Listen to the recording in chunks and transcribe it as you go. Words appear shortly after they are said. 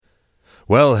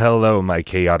Well, hello, my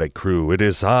chaotic crew. It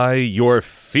is I, your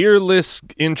fearless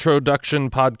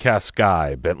introduction podcast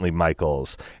guy, Bentley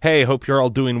Michaels. Hey, hope you're all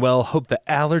doing well. Hope the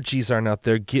allergies aren't out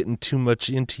there getting too much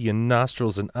into your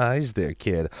nostrils and eyes there,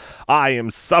 kid. I am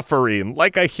suffering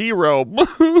like a hero.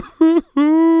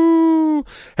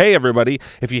 Hey, everybody.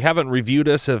 If you haven't reviewed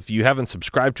us, if you haven't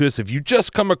subscribed to us, if you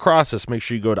just come across us, make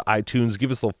sure you go to iTunes, give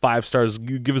us a little 5 stars,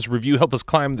 give us a review, help us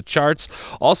climb the charts.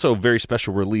 Also, very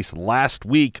special release last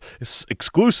week,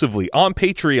 exclusively on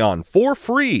Patreon for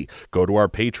free. Go to our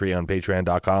Patreon,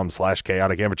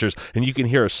 patreon.com/chaoticamateurs, and you can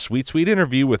hear a sweet, sweet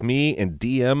interview with me and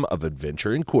DM of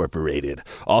Adventure Incorporated.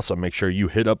 Also, make sure you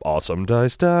hit up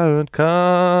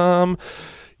awesomedice.com.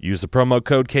 Use the promo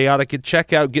code Chaotic at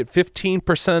checkout. Get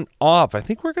 15% off. I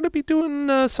think we're going to be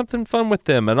doing something fun with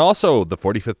them. And also, the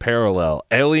 45th Parallel,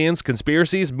 Aliens,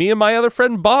 Conspiracies, me and my other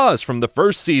friend Boz from the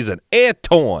first season,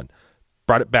 Anton,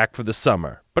 brought it back for the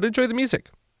summer. But enjoy the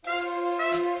music.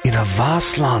 In a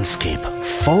vast landscape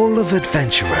full of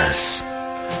adventurers,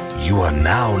 you are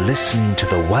now listening to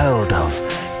the world of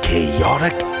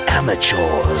Chaotic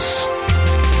Amateurs.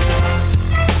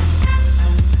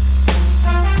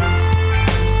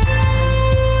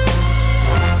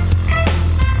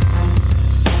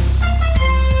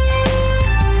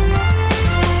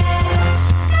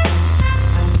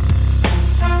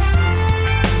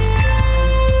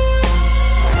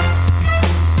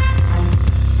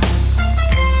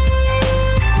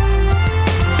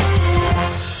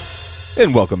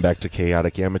 And welcome back to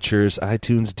Chaotic Amateurs,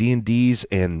 iTunes, D&Ds,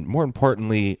 and more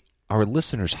importantly, our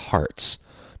listeners' hearts.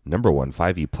 Number one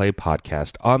 5e Play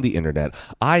podcast on the internet.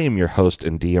 I am your host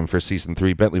and DM for Season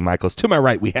 3, Bentley Michaels. To my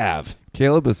right, we have...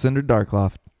 Caleb is Cinder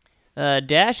Darkloft.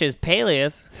 Dash is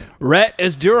Peleus. Rhett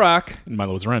is Duroc. And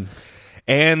Milo is Ren.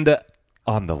 And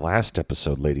on the last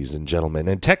episode, ladies and gentlemen,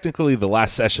 and technically the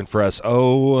last session for us,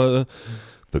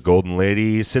 the Golden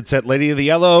Lady, Sidset Lady of the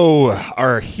Yellow.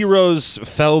 Our heroes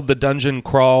felled the dungeon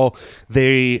crawl.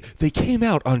 They came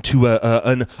out onto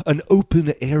an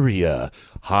open area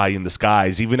high in the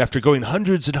skies. Even after going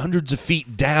hundreds and hundreds of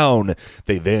feet down,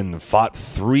 they then fought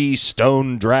 3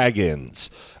 stone dragons.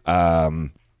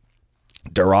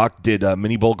 Duroc did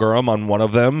Mini Bulgurum on one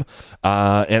of them,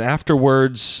 and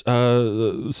afterwards,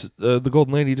 the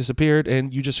Golden Lady disappeared,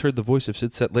 and you just heard the voice of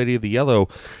Sidset Lady of the Yellow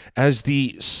as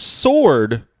the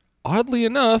sword, oddly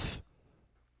enough,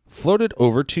 floated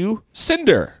over to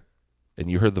Cinder. And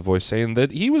you heard the voice saying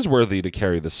that he was worthy to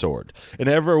carry the sword. And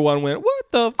everyone went,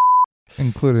 what the f***?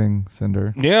 Including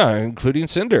Cinder. Yeah, including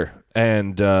Cinder.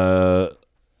 And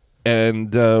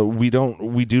we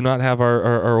do not have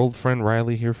our old friend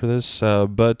Riley here for this,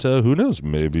 but who knows?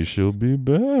 Maybe she'll be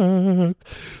back.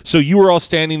 So you were all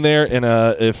standing there, and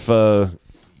if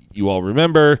you all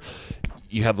remember,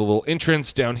 you have the little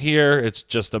entrance down here. It's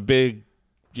just a big,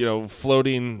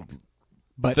 floating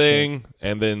thing,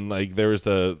 and then there was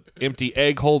the empty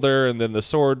egg holder, and then the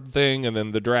sword thing, and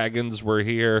then the dragons were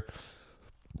here.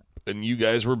 And you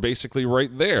guys were basically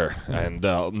right there. And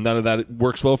none of that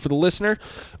works well for the listener.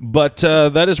 But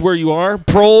that is where you are.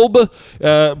 Probe,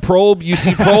 you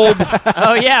see Probe.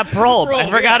 Oh, yeah, Probe. I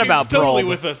forgot about Probe. Totally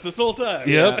with us this whole time.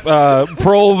 Yep. Yeah.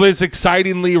 Probe is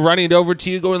excitingly running over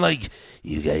to you going like,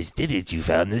 you guys did it. You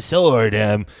found the sword.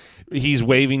 He's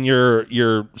waving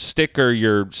your stick or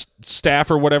your staff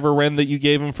or whatever, Ren, that you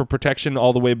gave him for protection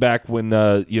all the way back when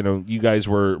you guys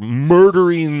were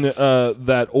murdering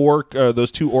that orc,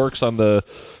 those 2 orcs on the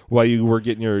while you were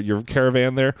getting your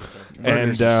caravan there.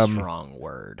 Murder's a strong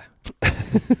word.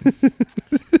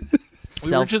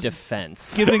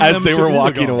 Self-defense. As they were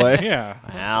walking away. Yeah.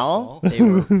 Well, they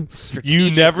were strategically you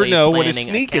never know when a planning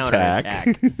sneak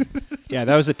attack. Yeah,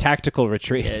 that was a tactical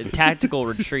retreat. Tactical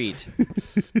retreat.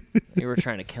 They were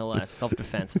trying to kill us.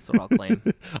 Self-defense, that's what I'll claim.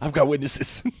 I've got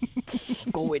witnesses.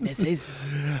 Go witnesses.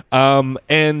 Yeah,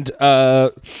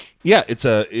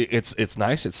 it's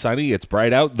nice. It's sunny. It's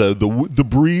bright out. The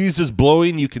breeze is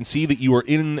blowing. You can see that you are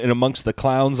in and amongst the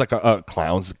clouds, like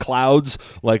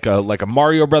a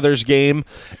Mario Brothers game.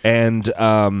 And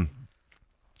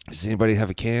does anybody have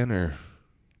a can or?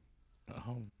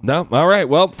 No. All right.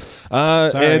 Well,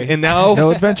 and now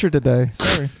no adventure today.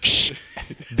 Sorry.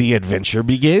 The adventure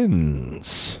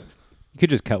begins. You could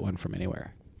just cut one from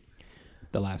anywhere.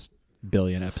 The last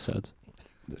billion episodes.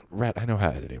 Rat, I know how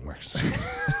editing works.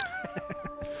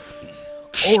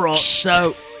 All right,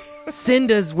 so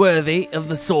Cinder's worthy of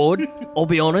the sword. I'll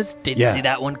be honest, didn't see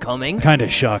that one coming. Kind of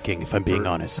shocking, if I'm being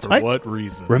honest. For what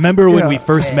reason? Remember when we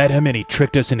first met him and he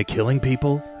tricked us into killing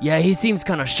people? Yeah, he seems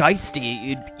kind of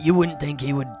shisty. You wouldn't think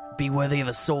he would be worthy of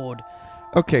a sword.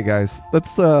 Okay, guys,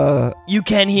 let's You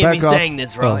can hear me back off. saying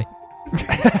this, right?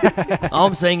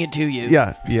 I'm saying it to you.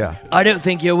 Yeah. I don't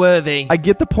think you're worthy. I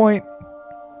get the point.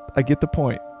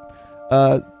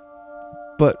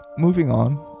 But moving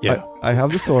on. Yeah. I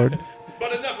have the sword.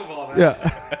 But enough of all that.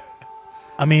 Yeah.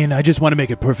 I mean, I just want to make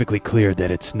it perfectly clear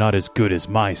that it's not as good as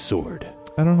my sword.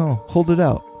 I don't know. Hold it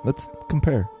out. Let's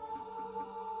compare.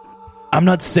 I'm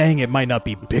not saying it might not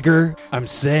be bigger. I'm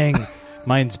saying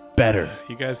mine's better.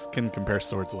 You guys can compare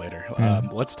swords later.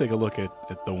 Let's take a look at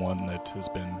the one that has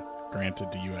been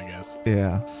granted to you, I guess.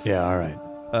 Yeah. Yeah, all right.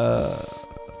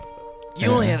 You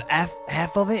only have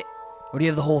half of it? Or do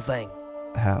you have the whole thing?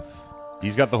 Half.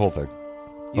 He's got the whole thing.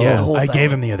 You got Yeah, the whole I thing.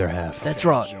 gave him the other half. That's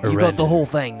right. Or You got the rendered. whole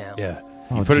thing now. Yeah.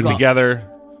 You put it geez. together.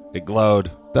 It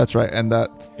glowed. That's right. And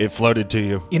that's It floated to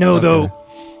you. You know, Okay. though,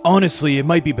 honestly, it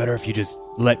might be better if you just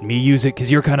let me use it,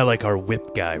 because you're kind of like our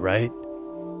whip guy, right?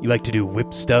 You like to do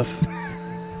whip stuff?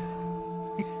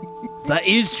 That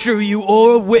is true. You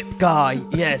are a whip guy.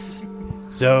 Yes.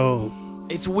 So,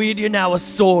 It's weird you're now a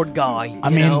sword guy. I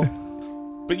you mean,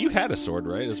 know? But you had a sword,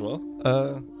 right, as well?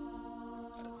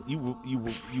 You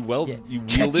weld. Yeah. You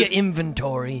Check wielded. your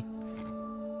inventory.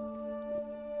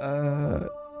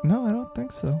 no, I don't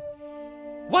think so.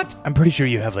 What? I'm pretty sure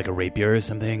you have like a rapier or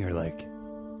something, or like...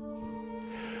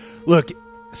 Look,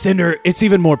 Cinder, it's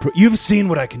even more... You've seen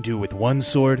what I can do with one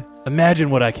sword. Imagine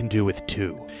what I can do with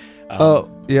two.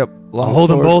 Yep. I'll hold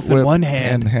them Sword, both in whip, one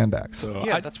hand. and hand axe. So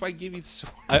Yeah, that's why I gave you the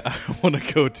sword. I want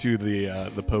to go to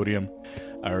the podium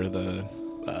or the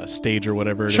stage or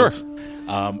whatever it Sure. is.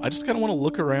 I just kind of want to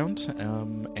look around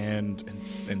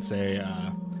and say,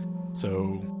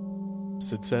 so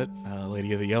Sid Set,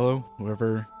 Lady of the Yellow,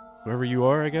 whoever you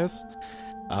are, I guess.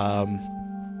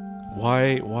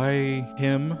 Why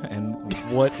him, and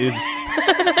what is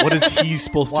he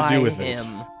supposed to Why do with this?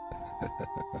 him?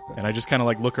 And I just kind of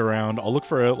like look around. I'll look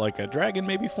for a dragon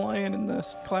maybe flying in the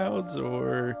clouds,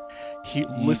 or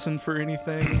listen for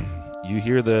anything. You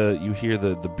hear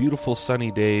the beautiful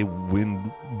sunny day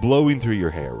wind blowing through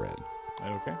your hair, Red.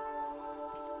 Okay.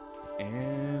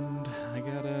 And I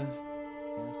gotta.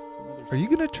 Are you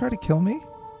going to try to kill me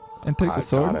and take the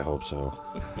sword? God, I hope so.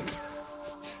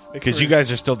 Because you guys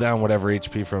are still down whatever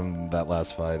HP from that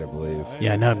last fight, I believe.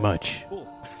 Yeah, not much. Cool.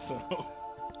 So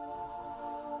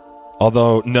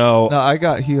Although, no, No, I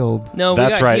got healed. No, we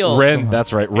that's got right. healed. Ren,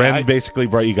 that's right. Ren I- basically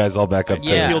brought you guys all back up I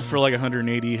Yeah. healed for like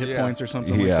 180 hit Yeah. points or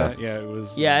something Yeah. like that. Yeah, it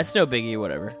was. Yeah, it's no biggie,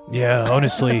 whatever. Yeah,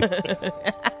 honestly,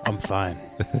 I'm fine.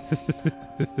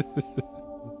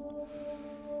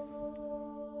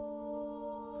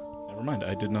 Never mind.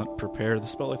 I did not prepare the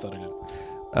spell I thought I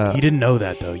did. You didn't know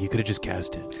that, though. You could have just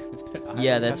cast it.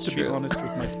 Yeah, I that's have to true. be honest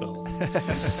with my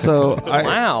spells. So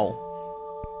Wow.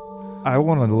 I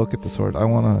want to look at the sword. I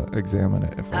want to examine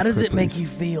it. If How I does could, it make please. you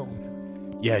feel?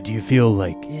 Yeah, do you feel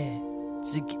like... Yeah.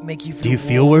 Does it make you feel Do you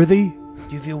feel warm? worthy?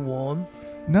 Do you feel warm?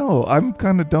 No, I'm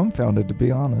kind of dumbfounded, to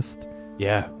be honest.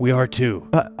 Yeah, we are too.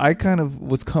 I kind of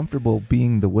was comfortable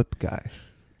being the whip guy.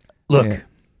 Look, Yeah.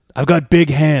 I've got big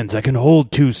hands. I can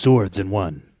hold two swords in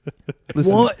one.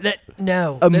 Listen, What? That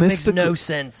A makes mystical- no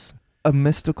sense. a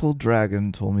mystical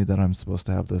dragon told me that I'm supposed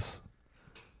to have this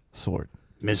sword.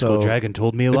 Mystical So, Dragon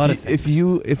told me a lot of things.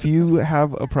 If you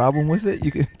have a problem with it,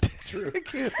 you can.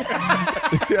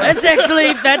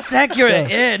 That's accurate.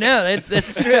 Yeah, no,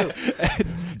 that's true.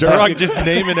 Durok just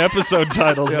naming episode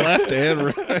titles left and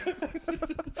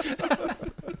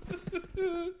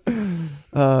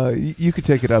right. You could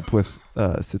take it up with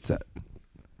Sitset.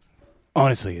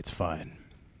 Honestly, it's fine.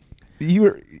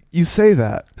 You say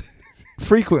that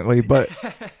frequently, but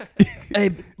Hey,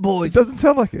 it boys, doesn't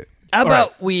sound like it. how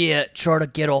about we try to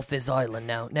get off this island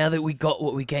now? Now that we got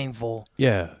what we came for,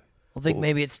 Yeah. I think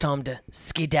maybe it's time to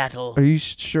skedaddle. Are you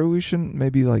sure we shouldn't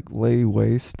maybe like lay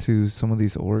waste to some of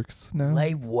these orcs now?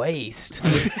 Lay waste.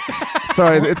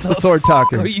 Sorry, it's the sword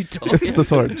talking. What are you talking? It's the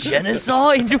sword.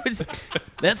 Genocide?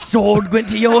 That sword went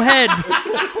to your head.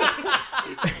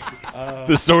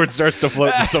 The sword starts to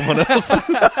float to someone else.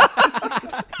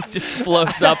 It just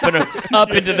floats up and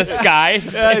up into the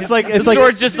skies. Yeah, it's like the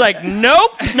sword's just like,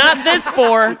 nope, not this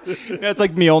four. it's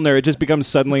like Mjolnir. It just becomes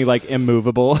suddenly like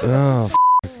immovable. Oh,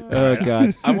 Oh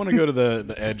god. I want to go to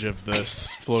the edge of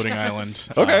this floating island.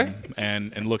 Okay.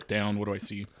 And look down. What do I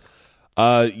see?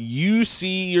 You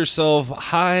see yourself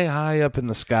high up in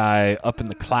the sky, up in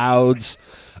the clouds.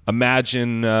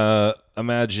 Imagine,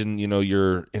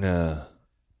 you're in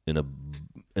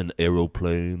an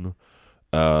aeroplane,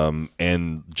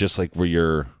 and just like where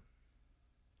you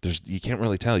can't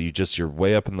really tell. You're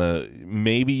way up in the.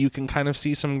 Maybe you can kind of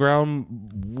see some ground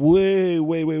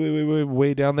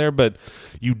way down there, but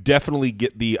you definitely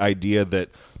get the idea that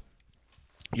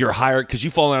you're higher because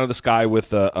you've fallen out of the sky with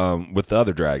the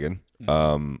other dragon.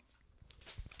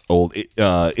 old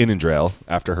Inandrail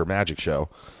after her magic show.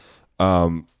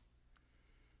 And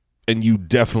you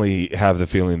definitely have the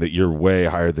feeling that you're way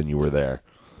higher than you were there.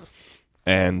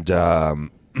 And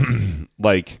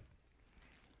like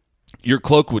your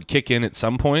cloak would kick in at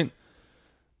some point,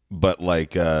 but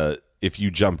like if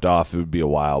you jumped off, it would be a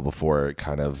while before it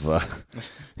kind of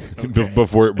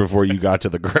before you got to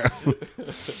the ground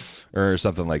or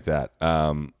something like that.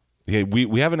 Yeah,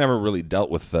 we haven't ever really dealt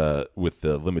with the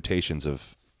limitations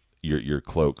of your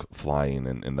cloak flying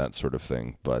and that sort of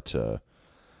thing, but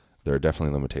there are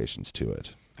definitely limitations to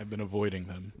it. I've been avoiding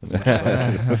them as much as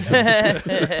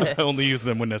I only use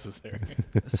them when necessary.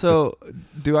 So,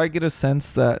 do I get a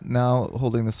sense that now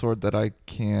holding the sword that I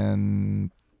can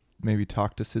maybe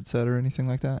talk to Sidset or anything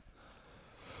like that?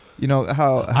 You know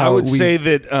how I would say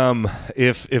that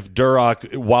if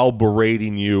Duroc, while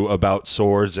berating you about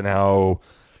swords and how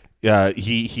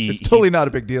it's totally not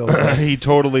a big deal. he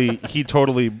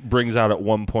totally brings out at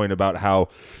one point about how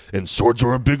and swords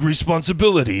are a big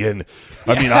responsibility, and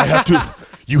I mean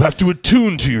you have to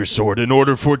attune to your sword in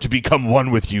order for it to become one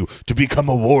with you, to become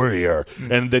a warrior.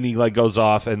 And then he like goes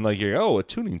off and like you're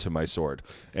attuning to my sword,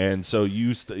 and so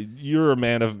you're a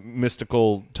man of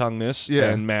mystical tongueness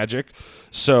and magic.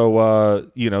 So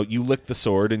you lick the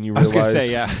sword and you realize. I was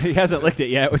gonna say he hasn't licked it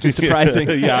yet, which is surprising.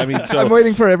 Yeah, I mean, so I'm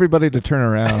waiting for everybody to turn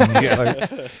around.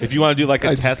 Like, if you want to do like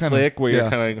a test kinda, lick where you're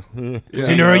kind of like,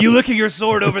 Cinder, are you licking your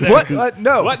sword over there? What?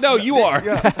 No. What? No, you are.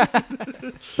 Yeah.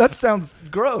 That sounds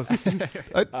gross.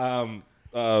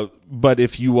 But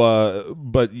if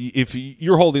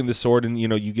you're holding the sword and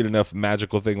you get enough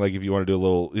magical thing, like if you want to do a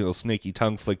little snaky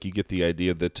tongue flick, you get the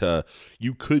idea that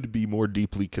you could be more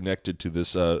deeply connected to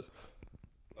this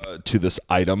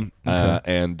item,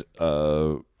 and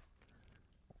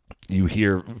you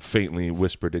hear faintly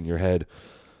whispered in your head,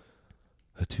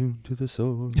 "Attune to the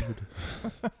sword,"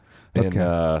 in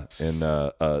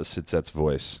Sidset's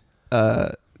voice.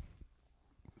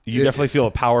 You definitely feel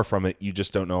a power from it. You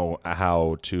just don't know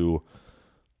how to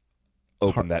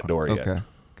open that door yet. Okay,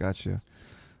 gotcha.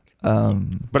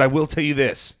 But I will tell you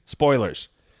this: spoilers.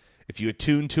 If you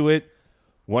attune to it,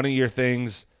 one of your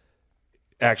things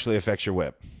actually affects your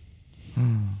whip.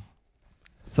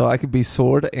 So I could be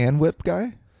sword and whip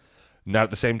guy? Not at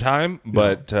the same time,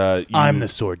 but I'm the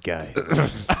sword guy.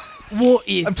 What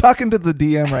if? I'm talking to the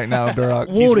DM right now, Duroc.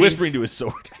 He's What if- whispering to his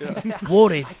sword.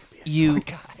 What if you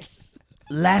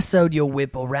lassoed your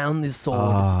whip around this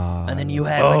sword, and then you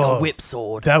had like a whip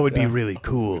sword, That would be really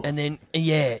cool. and then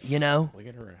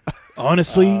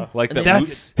Honestly, Like that,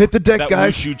 that's Hit the deck, that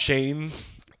guys. wushu chain.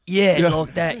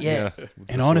 like that,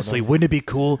 and honestly, wouldn't it be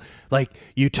cool? Like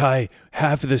you tie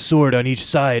half of the sword on each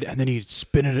side, and then you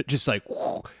spin it just like,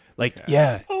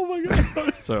 yeah. Oh my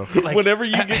god! So Whenever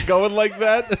you get going like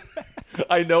that,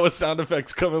 I know a sound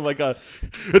effect's coming. Like and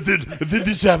then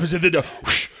this happens, and then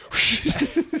whoosh,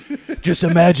 whoosh. Just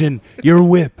imagine your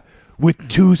whip with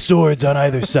two swords on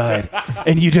either side,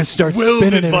 and you just start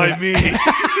spinning it around. me.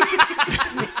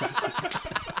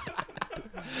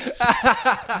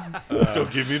 So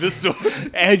give me the sword.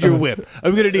 and your whip.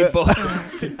 I'm gonna need both.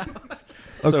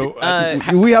 So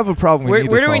We have a problem. Where need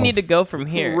do to we solve. need to go from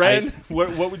here? Ren,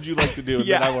 what would you like to do? And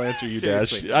then I will answer you,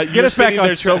 seriously. Dash. Get us back on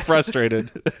They're so frustrated.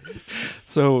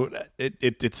 So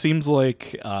it seems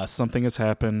like something has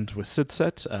happened with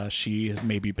Sidset. She has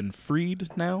maybe been freed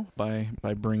now by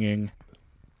bringing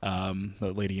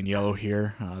the lady in yellow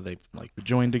here. They've like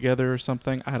joined together or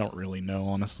something. I don't really know,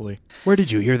 honestly. Where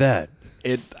did you hear that?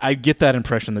 I get that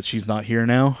impression that she's not here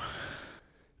now.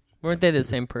 Weren't they the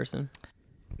same person?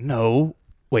 No.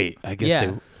 Wait, I guess Yeah.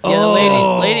 they. Yeah, the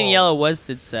lady in yellow was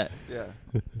Sidset.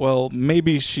 Well,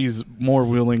 maybe she's more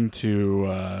willing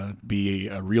to be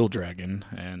a real dragon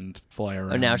and fly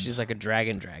around. Oh, now she's like a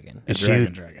dragon. a Is she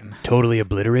dragon. totally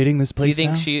obliterating this Do you place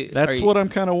think now? she? That's what I'm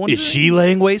kind of wondering. Is she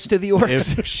laying waste to the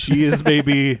orcs? If she is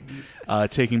maybe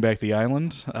taking back the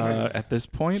island at this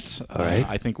point, All right.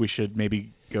 I think we should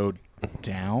maybe go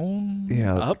down,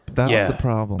 Yeah, up. that's Yeah. the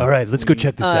problem. All right, let's go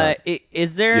check this out.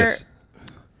 Is there? Yes.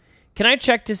 Can I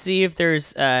check to see if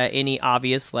there's any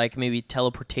obvious, like maybe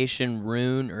teleportation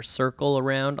rune or circle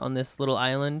around on this little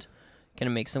island? Can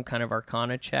I make some kind of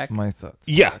Arcana check? My thoughts.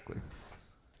 Yeah. Exactly.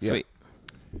 Sweet.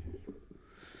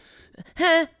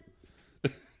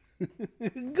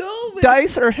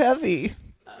 Dice are heavy.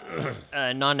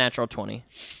 Non-natural 20.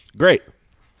 Great.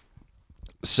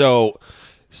 So,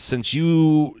 since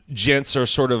you gents are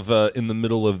sort of in the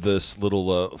middle of this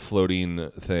little floating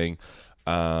thing,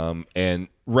 and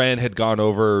Ren had gone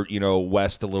over,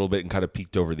 west a little bit and kind of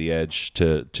peeked over the edge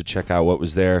to check out what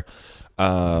was there.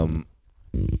 I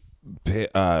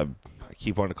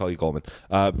keep wanting to call you Goldman.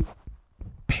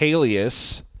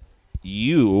 Peleus,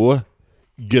 you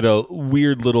get a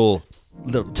weird little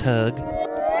tug.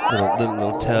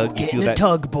 Little tug. You Getting feel a that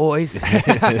tug, boys.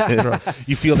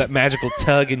 you feel that magical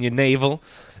tug in your navel,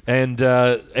 and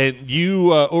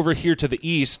you over here to the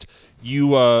east, you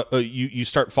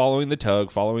start following the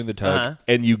tug,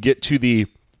 and you get to the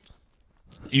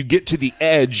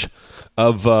edge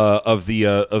of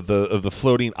the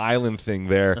floating island thing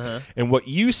there, and what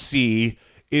you see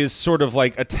is sort of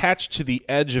like attached to the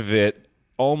edge of it,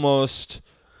 almost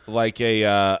like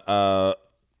a.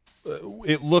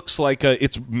 It looks like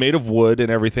it's made of wood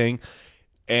and everything,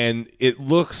 and it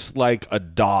looks like a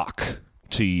dock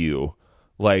to you.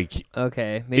 Like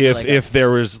Okay. Maybe if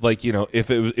there was like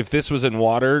if this was in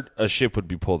water, a ship would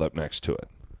be pulled up next to it.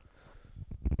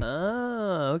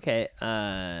 Oh, okay.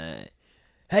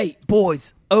 Hey,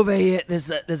 boys, over here, there's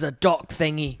a dock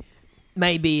thingy.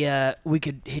 Maybe we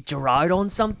could hitch a ride on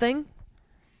something.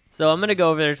 So I'm gonna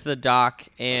go over there to the dock,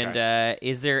 and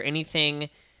is there anything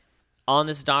on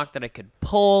this dock that I could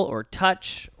pull or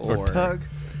touch or Tug.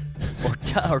 or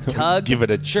tug? Give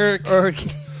it a jerk. Or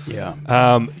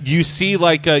Yeah. You see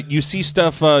you see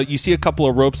stuff. You see a couple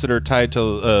of ropes that are tied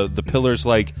to the pillars,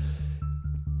 like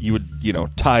you would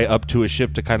tie up to a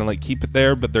ship to kind of like keep it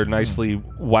there, but they're nicely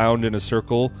wound in a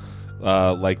circle,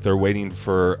 like they're waiting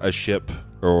for a ship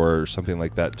or something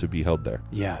like that to be held there.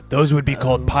 Yeah, those would be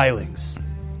called pilings.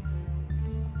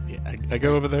 Yeah, I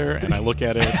go over there and I look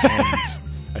at it and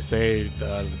I say,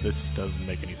 this doesn't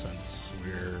make any sense.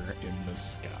 We're in the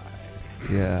sky.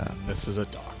 Yeah. This is a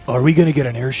dock. Are we going to get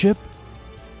an airship?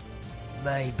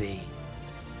 maybe.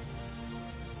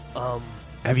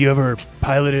 Have you ever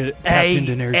piloted, captained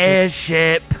an airship?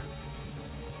 Airship.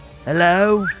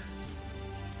 Hello?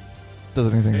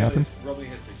 Does anything happen?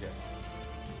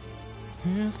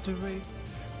 History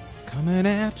coming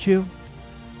at you.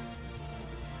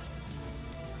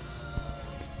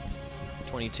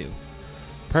 22.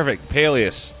 Perfect.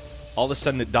 Peleus, all of a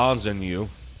sudden it dawns on you.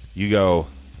 You go,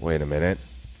 wait a minute.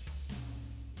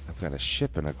 I've got a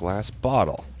ship in a glass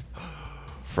bottle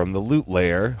from the loot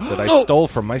layer that I stole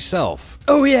from myself.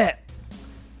 Oh, yeah.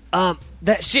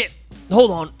 That shit.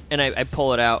 Hold on. And I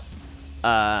pull it out.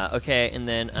 Okay, and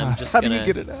then I'm just How gonna... do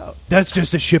you get it out? That's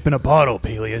just a ship in a bottle,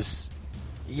 Peleus.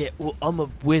 Yeah, well, I'm a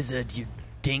wizard, you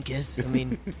dinkus. I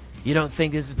mean, you don't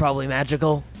think this is probably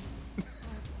magical?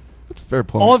 That's a fair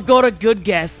point. Oh, I've got a good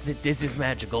guess that this is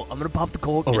magical. I'm gonna pop the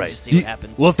cork and just see what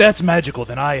happens. Well, if that's magical,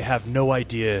 then I have no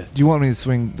idea. Do you want me to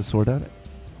swing the sword at it?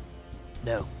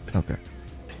 No. Okay.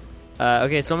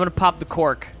 Okay, so I'm gonna pop the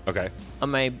cork Okay.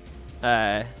 on my...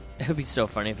 it would be so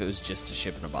funny if it was just a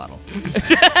ship in a bottle.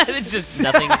 It's just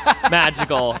nothing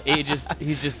magical.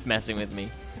 He's just messing with me.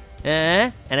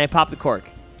 And I pop the cork.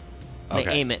 And I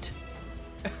Okay. aim it.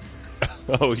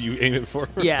 Oh, you aim it for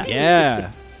her? Yeah.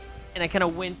 Yeah. And I kind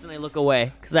of wince and I look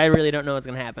away because I really don't know what's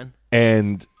going to happen.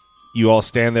 And you all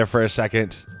stand there for a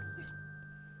second,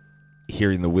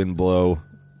 hearing the wind blow,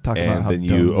 Talking about and how then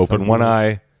dumb you this open idea one is.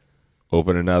 eye,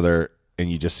 open another,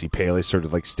 and you just see Pele sort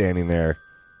of like standing there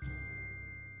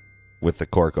with the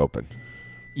cork open.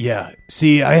 Yeah.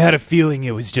 See, I had a feeling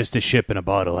it was just a ship in a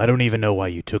bottle. I don't even know why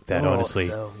you took that, honestly.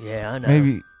 So, yeah, I know.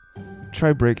 Maybe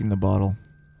try breaking the bottle.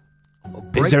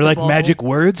 Is there like magic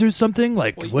words or something?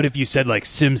 Like, what if you said like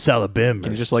simsalabim?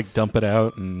 Can you just like dump it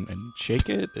out and shake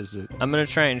it? Is it? I'm going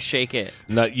to try and shake it.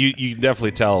 No, you can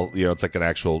definitely tell. It's like an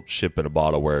actual ship in a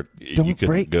bottle where you Don't couldn't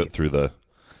break go it. through the.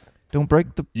 Don't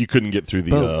break the. You couldn't get through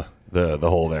Boat. the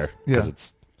hole there because Yeah.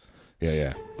 it's.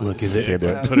 Yeah. Look, is it? Can't do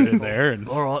it. Put it in there and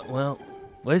All right, well,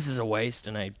 this is a waste,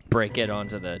 and I break it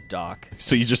onto the dock.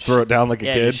 So you just throw it down like a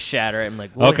Yeah, kid. just shatter it. I'm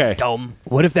like, well, Okay. it's dumb.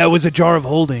 What if that was a jar of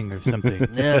holding or something?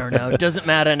 I don't know. It doesn't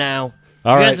matter now.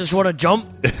 All you right. guys just want to jump?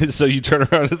 So you turn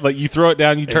around, like you throw it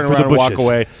down, you turn for around the and walk bushes.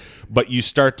 away, but you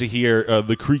start to hear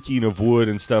the creaking of wood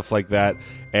and stuff like that.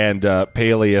 And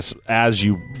Peleus, as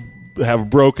you have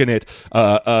broken it,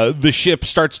 the ship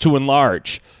starts to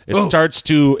enlarge. It starts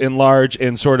to enlarge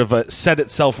and sort of set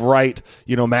itself right,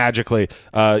 magically,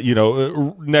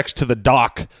 next to the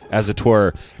dock, as it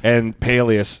were. And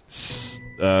Peleus,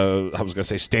 I was going to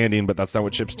say standing, but that's not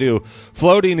what ships do.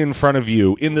 Floating in front of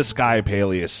you in the sky,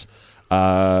 Peleus.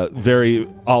 Very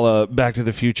a la Back to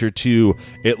the Future 2.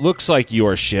 It looks like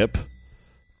your ship.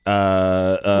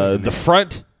 The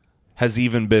front has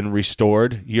even been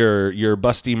restored. Your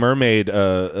busty mermaid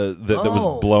that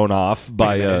was blown off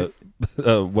by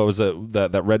what was it?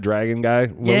 That red dragon guy?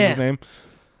 What was Yeah. his name?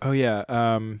 Oh yeah.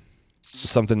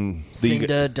 something that you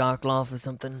Cinder, Darkloff, or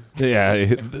something. yeah,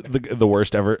 the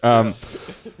worst ever.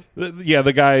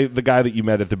 The guy that you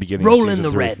met at the beginning. of Roland season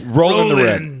the 3. Red. Roland the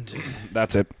Red.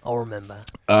 That's it. I'll remember.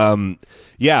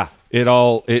 Yeah,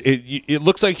 it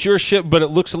looks like your ship, but it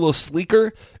looks a little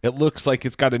sleeker. It looks like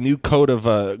it's got a new coat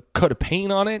of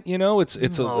paint on it. You know, it's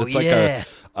like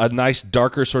a nice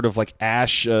darker sort of like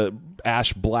ash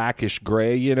blackish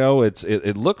gray. You know,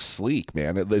 it looks sleek,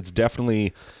 man. It's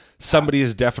definitely somebody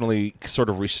has definitely sort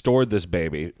of restored this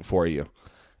baby for you.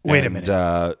 Wait a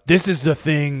minute. This is the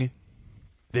thing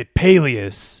that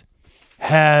Peleus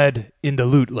had in the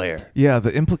loot lair. Yeah,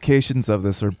 the implications of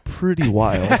this are pretty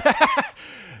wild.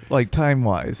 Like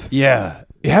time-wise. Yeah.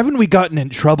 Haven't we gotten in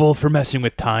trouble for messing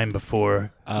with time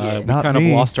before? We Not kind of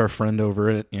me. lost our friend over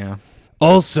it. Yeah.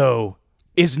 Also,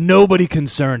 is nobody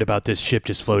concerned about this ship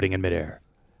just floating in midair?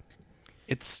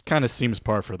 It's kind of seems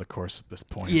par for the course at this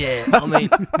point. Yeah, I mean,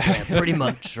 yeah, pretty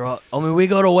much, right? I mean, we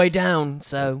got a way down,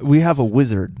 so We have a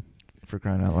wizard, for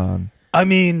crying out loud. I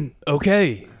mean,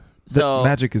 okay. so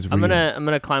magic is real. I'm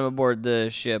gonna climb aboard the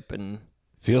ship and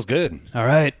Feels good. All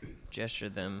right. gesture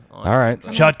them. On All right.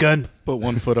 Shotgun. Put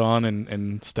one foot on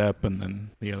and step, and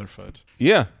then the other foot.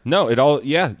 Yeah. No. It all.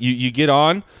 Yeah. You get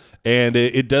on, and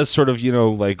it does sort of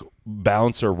like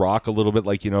bounce or rock a little bit,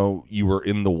 like you were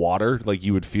in the water, like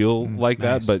you would feel like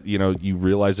nice. that. But you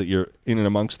realize that you're in and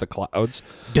amongst the clouds.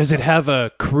 Does it have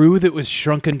a crew that was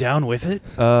shrunken down with it?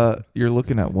 You're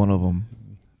looking at one of them.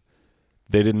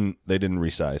 They didn't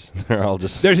resize. They're all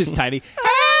just. There's just tiny.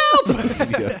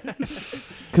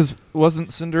 Because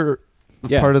wasn't Cinder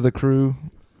Yeah. part of the crew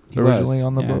He originally was,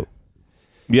 on the yeah. boat?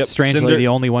 Yep. Strangely, Cinder, the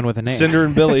only one with a name. Cinder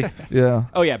and Billy. Yeah.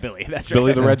 Oh yeah, Billy. That's right.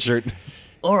 Billy the red shirt.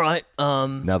 All right.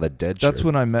 Now the dead shirt. That's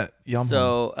when I met Yum.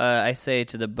 So I say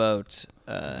to the boat,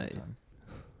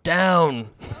 down.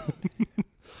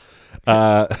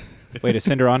 Wait, is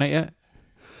Cinder on it yet?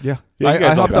 Yeah. Yeah, you I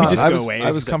guys hopped all- on. just I go was, away. I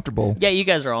was comfortable Yeah, you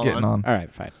guys are all getting on. All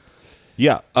right, fine.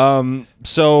 Yeah.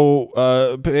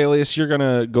 So, Peleus, you're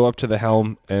gonna go up to the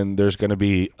helm, and there's gonna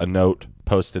be a note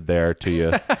posted there to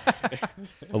you.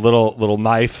 A little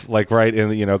knife, like right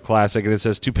in classic, and it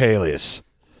says to Peleus.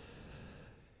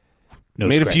 No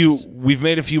We've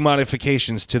made a few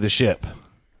modifications to the ship.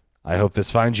 I hope this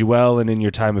finds you well and in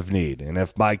your time of need. And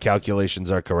if my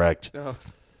calculations are correct,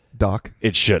 Doc.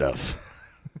 it should have.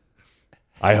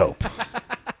 I hope.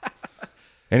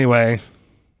 Anyway,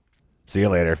 see you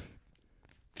later,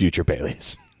 future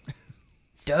Peleus.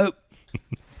 Dope.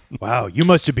 Wow, you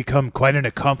must have become quite an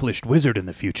accomplished wizard in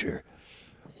the future.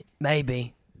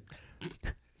 Maybe.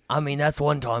 I mean, that's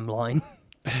one timeline.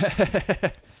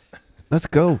 Let's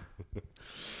go.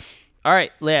 All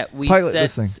right, yeah, we Pilot said.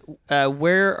 this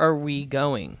Where are we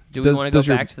going? Do we want to go does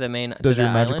your- back to the main? Does to your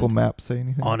the magical island? map say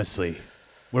anything? Honestly,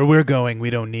 where we're going,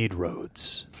 we don't need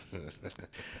roads. I'd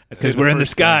say Because we're in the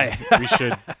first sky. thing, we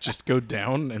should just go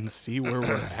down and see where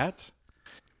we're at,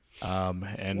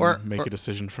 and make a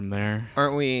decision from there.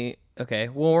 Aren't we? Okay.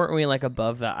 Well, weren't we like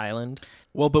above the island?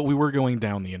 Well, but we were going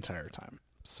down the entire time,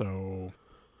 so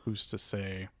who's to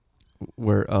say?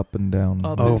 We're up and down.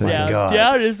 Oh my down. God.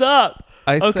 Down is up.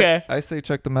 Okay. I say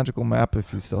check the magical map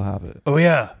if you still have it. Oh,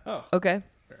 yeah. Okay.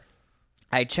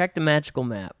 I checked the magical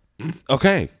map.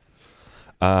 Okay.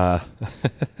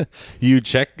 You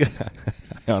check.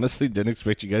 I honestly didn't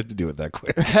expect you guys to do it that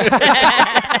quick.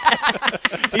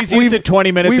 He's used to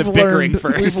 20 minutes of bickering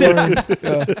first. We've learned.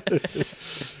 Yeah.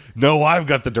 No, I've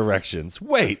got the directions.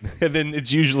 Wait. And then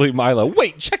it's usually Milo.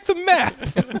 Wait, check the map.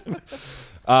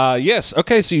 Yes.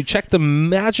 Okay. So you check the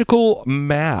magical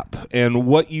map, and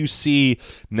what you see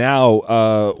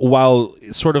now, while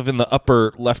sort of in the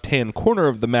upper left-hand corner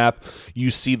of the map,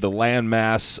 you see the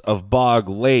landmass of Bog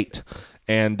Late,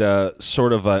 and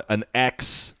sort of an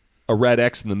X, a red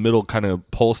X in the middle, kind of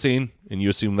pulsing, and you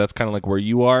assume that's kind of like where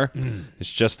you are.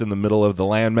 It's just in the middle of the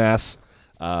landmass.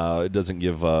 It doesn't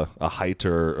give a height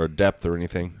or depth or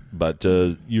anything, but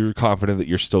you're confident that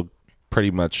you're still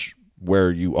pretty much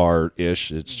where you are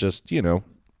ish. It's just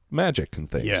magic and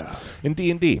things. Yeah. In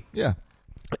D&D. Yeah.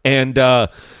 And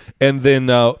then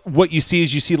what you see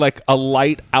is like a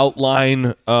light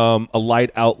outline of the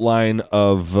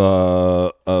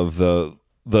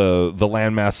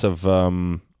landmass of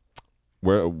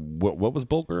what was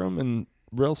Bulgarum and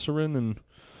Relsarin and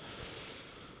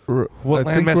what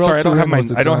I think landmass? Sorry, I don't have Relsarin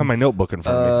was its my own. notebook in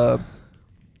front of me.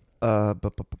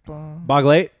 Bog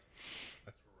Late?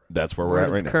 That's where we're at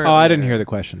right now. Oh, I didn't hear the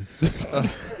question.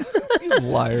 You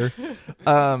liar.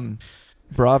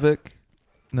 Bravik?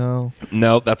 No.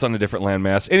 No, that's on a different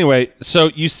landmass. Anyway, so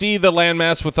you see the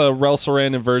landmass with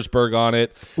Relsarin and Versberg on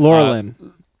it. Laurelin.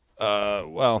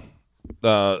 Well,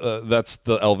 That's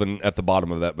the elven at the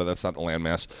bottom of that, but that's not the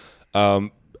landmass.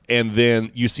 And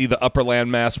then you see the upper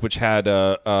landmass, which had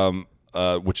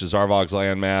which is Zarvog's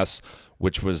landmass,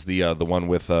 which was the one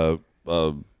with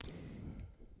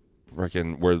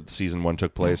freaking where season 1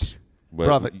 took place.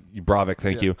 Bravik,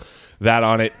 thank you. That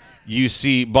on it. You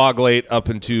see Boglate up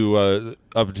into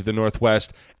the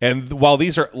northwest, and while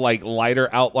these are like lighter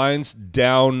outlines,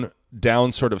 down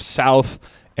sort of south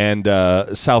and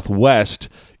southwest,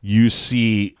 you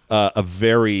see a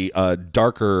very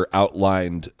darker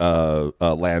outlined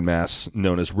landmass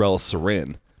known as Rel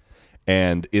Serin,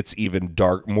 and it's even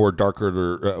more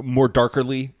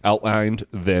darkerly outlined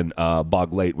than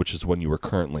Boglate, which is the one you were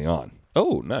currently on.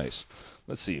 Oh, nice.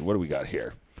 Let's see, what do we got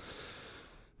here?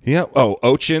 Yeah. Oh,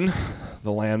 Ochin, the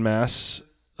landmass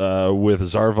with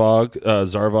Zarvog.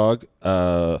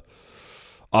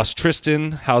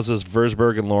 Ostristan houses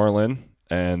Versberg and Laurelin,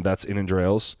 and that's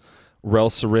Inandrails. Rel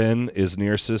Serin is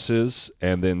Nearcis's,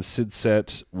 and then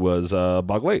Sidset was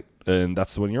Boglate, and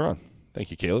that's the one you're on. Thank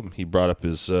you, Caleb. He brought up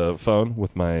his phone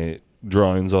with my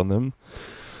drawings on them.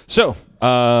 So,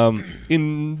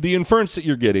 in the inference that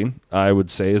you're getting, I would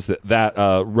say is that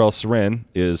Rel Serin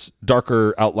is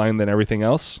darker outline than everything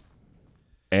else,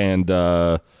 and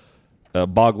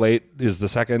Boglate is the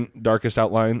second darkest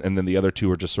outline, and then the other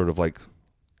two are just sort of like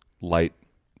light,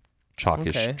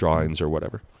 chalkish drawings or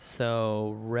whatever.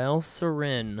 So, Rel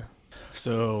Serin.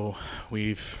 So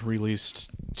we've released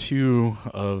 2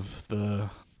 of the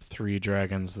 3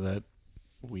 dragons that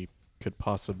we could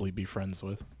possibly be friends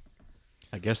with.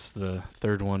 I guess the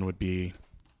third one would be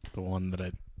the one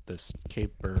that this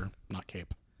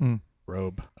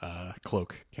robe,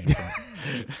 cloak came from.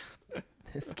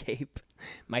 This cape.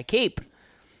 My cape.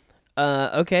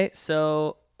 Okay,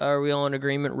 so are we all in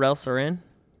agreement? Rel Serin?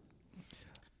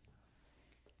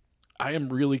 I am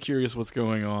really curious what's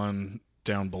going on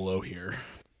down below here.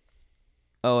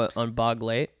 Oh, on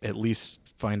Boglate? At least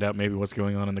find out maybe what's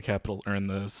going on in the capital or in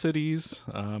the cities.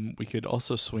 We could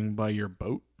also swing by your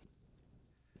boat.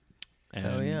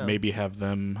 And maybe have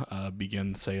them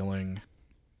begin sailing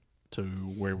to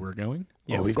where we're going.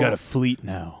 Yeah, we've got a fleet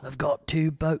now. I've got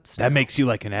 2 boats That now. makes you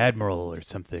like an admiral or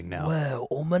something now. Well,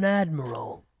 I'm an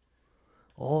admiral.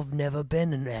 I've never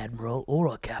been an admiral or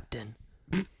a captain.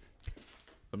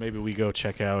 So maybe we go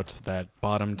check out that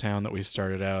bottom town that we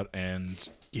started out and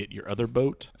get your other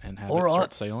boat and have it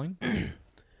start sailing.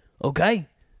 Okay.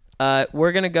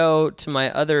 We're going to go to my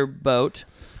other boat.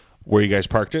 Where you guys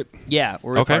parked it? Yeah,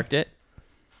 where we parked it.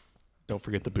 Don't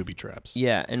forget the booby traps.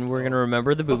 Yeah, and we're going to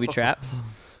remember the booby traps.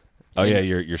 Oh, yeah,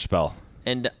 your spell.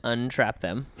 And untrap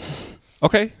them.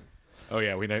 Okay. Oh,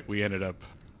 yeah, we ended up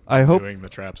I hope doing the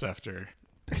traps after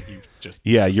you just...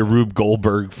 Yeah, your Rube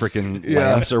Goldberg freaking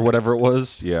lamps or whatever it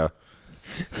was. Yeah.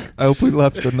 I hope we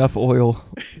left enough oil.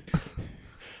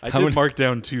 I did mark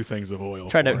down 2 things of oil.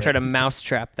 Try to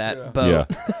mousetrap that boat.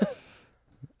 Yeah.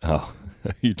 Oh,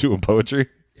 you doing poetry?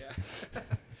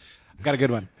 Got a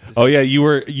good one. Oh yeah, you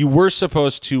were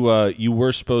supposed to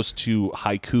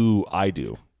haiku I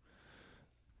do.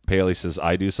 Peleus'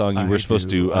 I do song. You were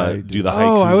supposed to do the haiku.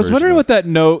 Oh, I was version wondering of what that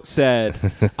note said.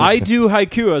 I do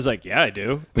haiku. I was like, yeah, I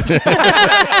do.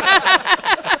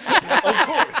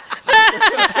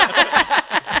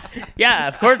 Yeah,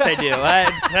 of course I do. I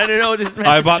don't know what this meant.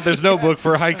 I bought this notebook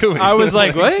for haiku. I was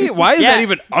like, wait, why is that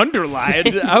even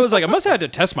underlined? I was like, I must have had to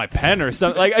test my pen or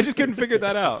something. Like, I just couldn't figure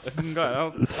that out. God,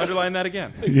 I'll underline that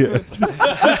again. Yeah. It's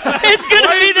going to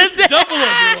be the same. double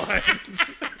underlined.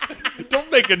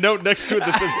 Don't make a note next to it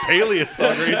that says Peleus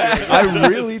song or anything. I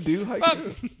really do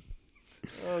haiku.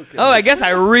 Okay. Oh, I guess I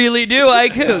really do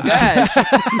haiku. Gosh.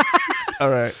 All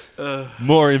right.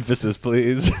 More emphasis,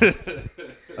 please.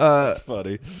 That's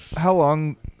funny. How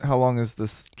long is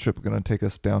this trip going to take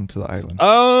us down to the island?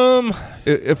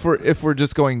 If we're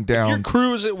just going down, your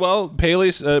cruise, well,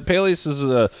 Peleus has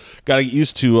got to get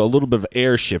used to a little bit of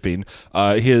air shipping.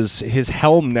 His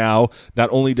helm now, not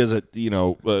only does it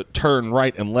turn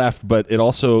right and left, but it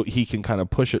also he can kind of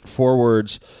push it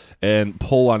forwards and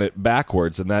pull on it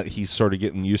backwards, and that he's sort of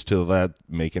getting used to that,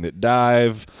 making it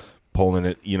dive, pulling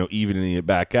it, evening it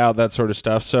back out, that sort of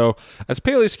stuff. So as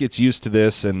Peleus gets used to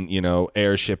this and,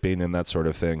 air shipping and that sort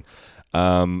of thing,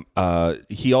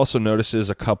 he also notices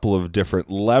a couple of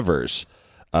different levers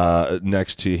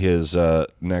next to the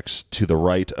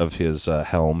right of his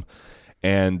helm.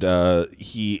 And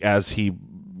as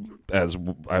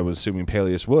I was assuming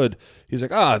Peleus would, he's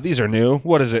like, these are new.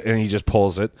 What is it? And he just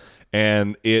pulls it.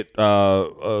 And it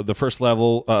the first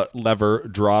lever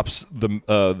drops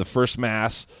the first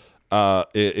mass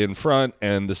in front,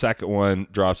 and the second one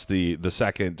drops the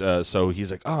second. So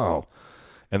he's like, oh,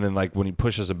 And then, like, when he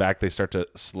pushes them back, they start to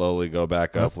slowly go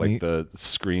back That's up, like neat. the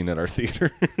screen at our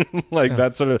theater. Like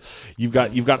that sort of. You've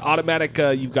got automatic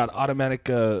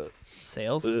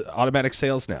Sales. automatic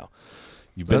sales now.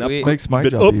 You've been, Sweet. Makes my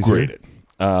you've been job easier.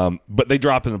 upgraded. But they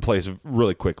drop into place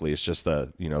really quickly. It's just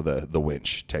the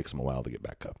winch takes them a while to get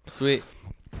back up. Sweet.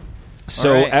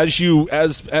 So All right.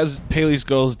 as Paley's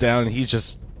goes down, he's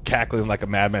just cackling like a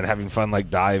madman, having fun, like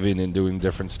diving and doing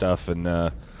different stuff. And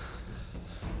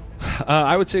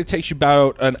I would say it takes you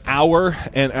about an hour.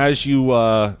 And as you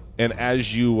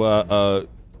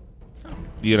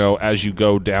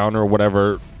go down or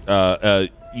whatever,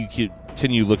 you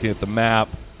continue looking at the map,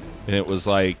 and it was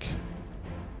like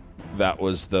that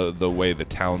was the way the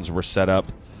towns were set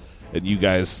up, and you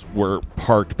guys were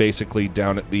parked basically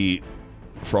down at the,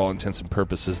 for all intents and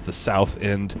purposes, the south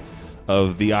end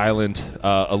of the island,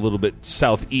 a little bit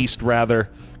southeast rather,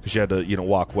 because you had to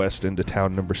walk west into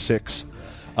town number 6.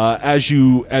 As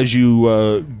you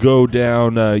go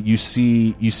down, you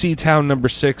see town number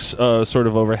 6 sort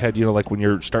of overhead. Like when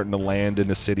you're starting to land in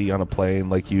a city on a plane,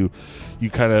 like you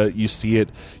see it.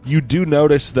 You do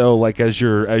notice though, like as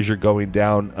you're going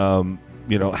down,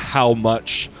 how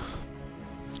much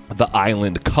the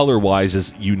island color-wise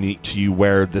is unique to you,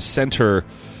 where the center,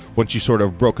 once you sort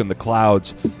of broken the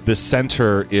clouds, the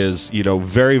center is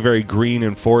very, very green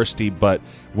and foresty, but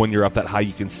when you're up that high,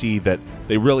 you can see that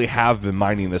they really have been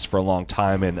mining this for a long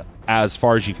time. And as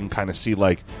far as you can kind of see,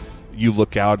 like you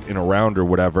look out and around or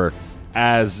whatever,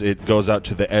 as it goes out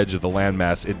to the edge of the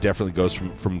landmass, it definitely goes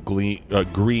from green,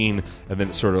 and then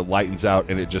it sort of lightens out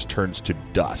and it just turns to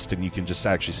dust. And you can just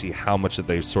actually see how much that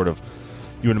they've sort of,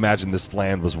 you would imagine this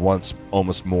land was once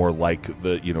almost more like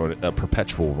a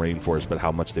perpetual rainforest, but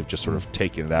how much they've just sort of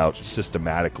taken it out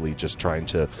systematically, just trying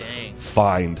to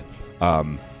find.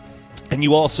 And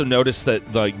you also notice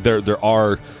that like there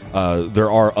are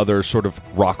other sort of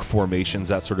rock formations,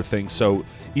 that sort of thing. So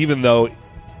even though,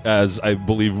 as I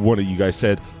believe one of you guys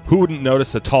said, who wouldn't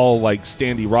notice a tall, like,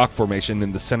 standy rock formation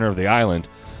in the center of the island?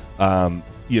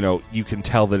 You can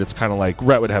tell that it's kind of like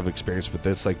Rhett would have experience with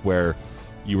this, like where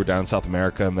you were down in South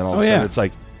America, and then all of a sudden it's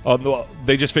like, oh no,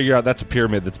 they just figure out that's a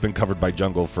pyramid that's been covered by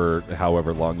jungle for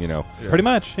however long, Pretty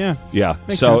much, yeah. Yeah.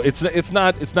 Makes So sense. it's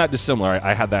not dissimilar.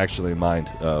 I had that actually in mind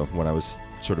when I was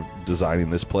sort of designing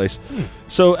this place.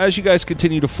 So as you guys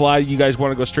continue to fly, you guys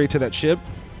want to go straight to that ship?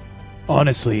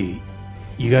 Honestly,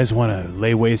 you guys want to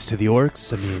lay waste to the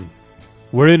orcs? I mean,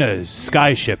 we're in a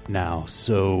sky ship now,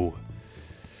 so...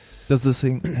 Does this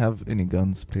thing have any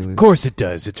guns, Paley? Of course it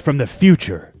does. It's from the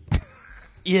future.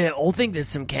 Yeah, I think there's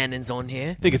some cannons on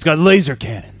here. I think it's got laser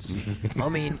cannons. I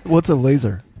mean, What's a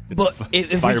laser? but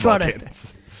if we Fireball try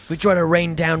cannons. to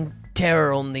rain down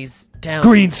terror on these towns,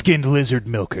 Green-skinned lizard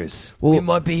milkers. we Well,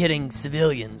 might be hitting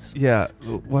civilians. yeah.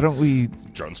 Why don't we?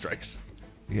 Drone strikes.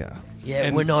 Yeah. Yeah,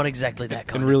 And- we're not exactly that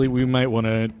kind And really, we might want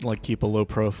to keep a low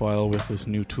profile with this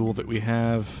new tool that we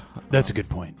have. That's a good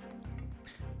point.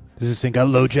 Does this thing got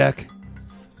low jack?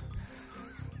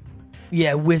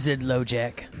 Yeah, wizard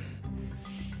LoJack.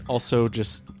 Also,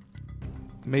 just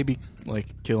maybe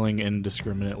killing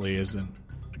indiscriminately isn't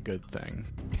a good thing.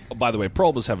 Oh, by the way,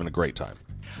 Probe was having a great time.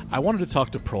 I wanted to talk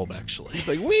to Probe actually. He's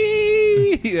like,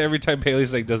 wee! Every time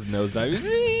Paley's does nosedive, he's,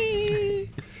 wee!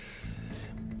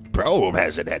 Probe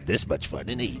hasn't had this much fun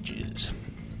in ages.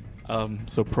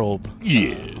 So Probe,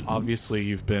 Yeah. obviously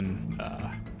you've been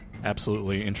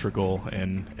absolutely integral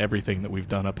in everything that we've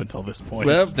done up until this point.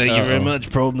 Well, thank you very much.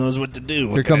 Probe knows what to do.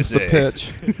 What Here can I comes the say?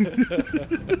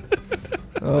 pitch.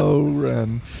 Oh,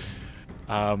 Ren.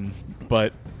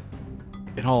 But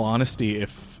in all honesty,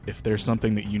 if there's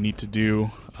something that you need to do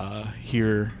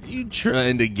here, You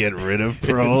trying to get rid of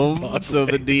Probe so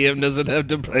the DM doesn't have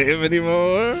to play him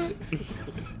anymore?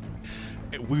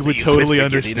 we So would you totally quit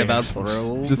understand. forgetting about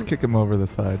Probe? Just kick him over the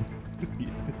side.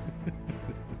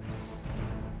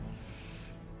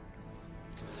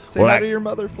 Say Well, hi I- to your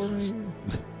mother for me.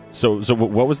 So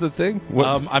what was the thing? What?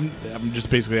 I'm just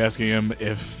basically asking him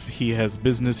if he has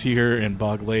business here in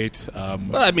Bog Late. Well,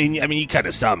 I mean, you kind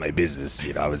of saw my business.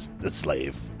 I was the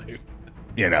slave.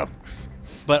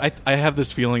 But I have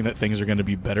this feeling that things are going to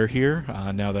be better here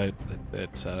now that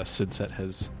Sidset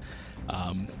has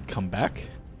come back.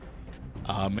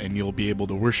 And you'll be able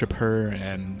to worship her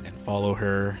and follow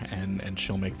her, and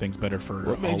she'll make things better for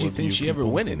What made all you of think she ever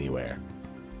people. went anywhere?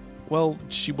 Well,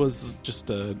 she was just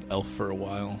an elf for a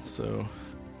while, so...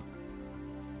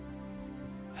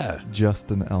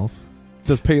 Just an elf.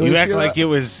 Does Paley? You act feel like that? it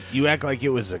was. You act like it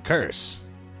was a curse,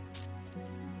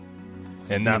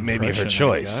 and not maybe her impression I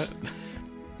choice. got.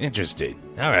 Interesting.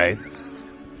 All right.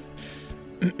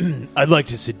 I'd like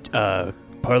to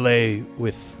parlay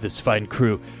with this fine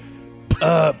crew.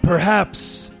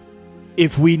 Perhaps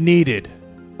if we needed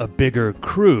a bigger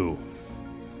crew,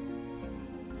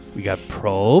 we got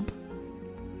Probe.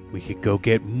 We could go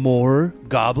get more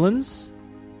goblins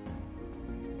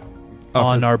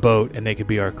on our boat, and they could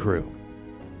be our crew.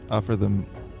 Offer them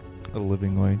a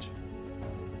living wage.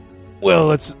 Well,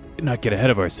 let's not get ahead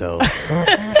of ourselves.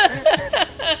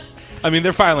 I mean,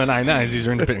 they're filing I-9s. These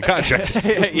are independent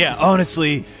contractors. Yeah,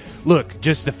 honestly, look,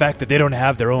 just the fact that they don't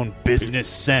have their own business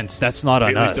sense, that's not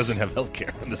on us. doesn't have health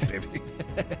care on this baby.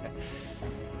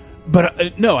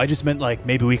 But no, I just meant like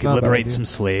maybe we could not a bad liberate idea. some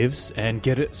slaves and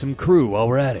get some crew while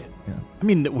we're at it. Yeah. I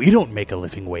mean, we don't make a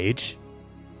living wage.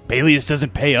 Peleus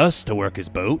doesn't pay us to work his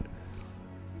boat.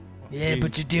 Yeah,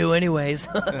 but you do anyways.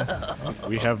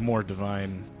 We have more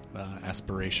divine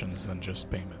aspirations than just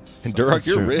payment. And So- Durok,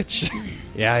 you're true. rich.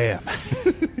 Yeah, I am.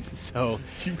 So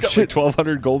You've got like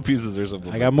 1,200 gold pieces or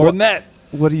something. I got more than that.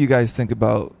 What do you guys think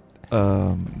about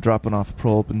dropping off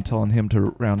Probe and telling him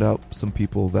to round out some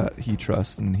people that he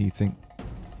trusts and he think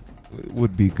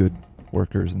would be good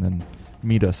workers, and then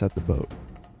meet us at the boat?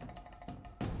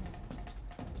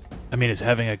 I mean, is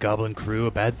having a goblin crew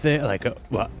a bad thing? Like,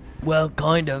 what? Well,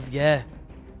 kind of, yeah.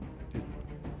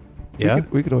 Yeah?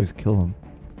 We could always kill him.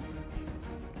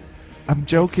 I'm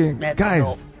joking.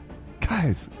 That's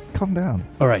Guys, calm down.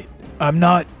 All right. I'm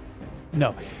not.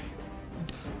 No.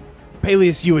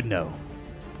 Peleus, you would know.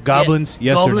 Goblins,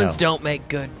 yes or no? Goblins don't make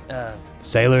good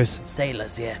Sailors?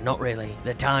 sailors, yeah, not really.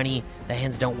 They're tiny, their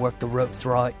hands don't work the ropes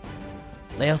right.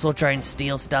 They also try and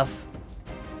steal stuff.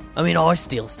 I mean, I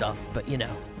steal stuff, but you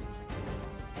know.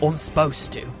 I'm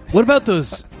supposed to. What about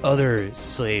those other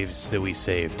slaves that we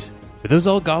saved? Are those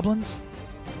all goblins?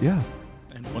 Yeah.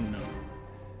 And one no.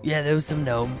 Yeah, there was some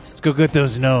gnomes. Let's go get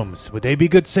those gnomes. Would they be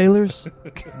good sailors?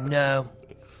 No.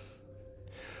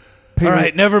 All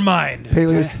right, never mind.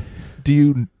 Peleus, do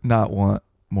you not want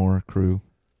more crew?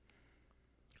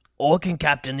 I can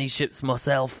captain these ships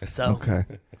myself, so. Okay.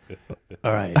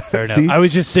 All right, fair enough. See? I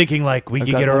was just thinking, like, we I've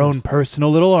could got get our own numbers.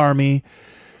 personal little army,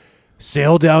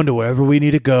 sail down to wherever we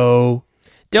need to go.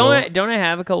 Don't I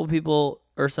have a couple people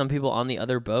or some people on the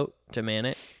other boat to man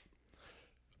it?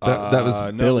 That was no,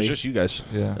 it Billy. was just you guys.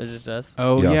 Yeah. It was just us.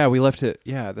 Oh Yeah. yeah, we left it.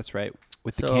 Yeah, that's right.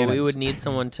 With the So cannons. we would need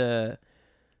someone to.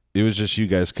 It was just you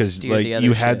guys because Steer like the other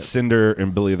you had ship. Cinder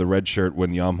and Billy the Red Shirt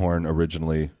when Yamhorn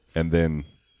originally, and then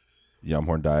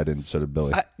Yamhorn died, and so did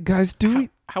Billy. Guys, do we?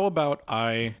 How about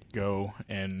I go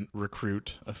and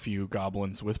recruit a few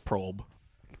goblins with Probe?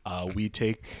 We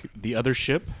take the other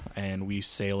ship and we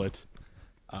sail it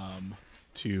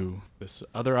to this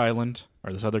other island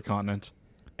or this other continent,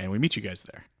 and we meet you guys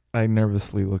there. I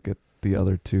nervously look at the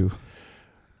other two.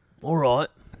 All right,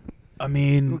 I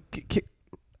mean,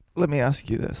 Let me ask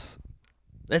you this: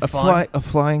 that's fine. a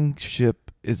flying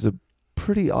ship is a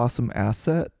pretty awesome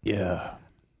asset. yeah.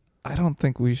 I don't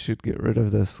think we should get rid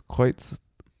of this quite.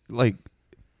 Like,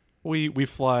 We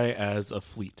fly as a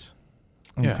fleet.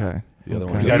 Yeah. okay, The other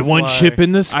okay. one We got We one fly- ship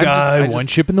in the sky, I one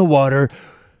just- ship in the water.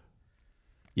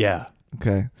 Yeah,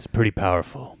 Okay. it's pretty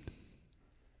powerful.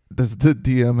 Does the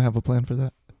DM have a plan for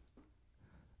that?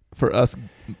 For us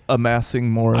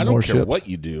amassing more and I don't more care ships. what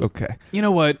you do. Okay. You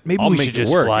know what? Maybe I'll we make should it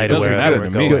just work. fly It to doesn't wherever matter we're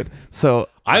to going. me. Good. So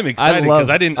I'm excited love-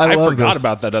 because I I love forgot this.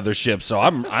 about that other ship, so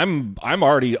I'm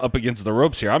already up against the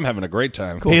ropes here. I'm having a great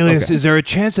time. Cool. Peleus, Okay. is there a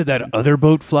chance that other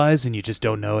boat flies and you just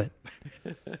don't know it?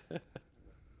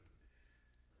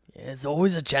 Yeah, there's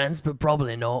always a chance, but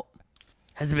probably not.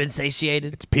 Has it been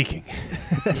satiated? It's peaking.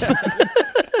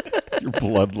 Your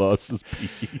blood loss is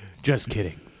peaky. Just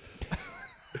kidding.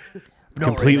 Not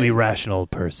Completely really. rational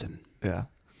person. yeah.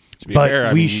 To be But fair,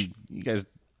 I we mean, sh- you guys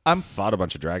I'm- fought a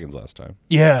bunch of dragons last time.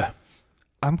 Yeah.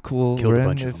 I'm cool. Killed a Ren,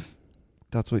 bunch of if them.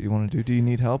 that's what you want to do. Do you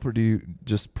need help or do you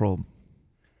just probe?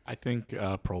 I think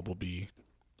Probe will be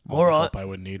All the right. help I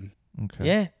would need. Okay.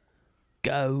 Yeah.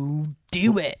 Go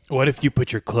do it. What if you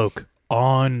put your cloak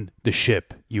on the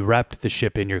ship? You wrapped the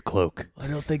ship in your cloak. I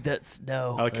don't think that's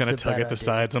no. I kind of that's a tug bad at the idea.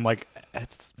 sides. I'm like,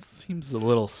 it seems a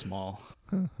little small.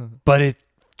 But it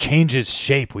changes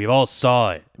shape. We all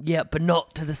saw it. Yeah, but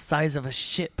not to the size of a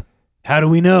ship. How do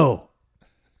we know?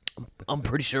 I'm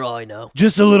pretty sure I know.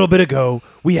 Just a little bit ago,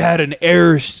 we had an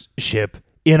airship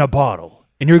in a bottle.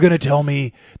 And you're going to tell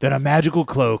me that a magical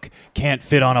cloak can't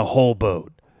fit on a whole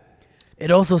boat. It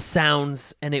also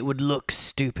sounds and it would look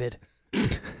stupid.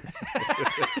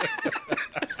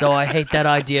 So I hate that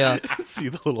idea. See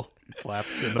the little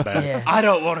flaps in the back. Yeah. I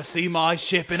don't want to see my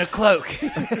ship in a cloak.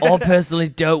 I personally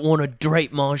don't want to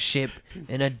drape my ship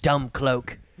in a dumb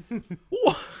cloak.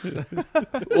 Well, It's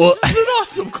an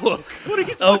awesome cloak. What are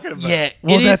you Oh, talking about? yeah.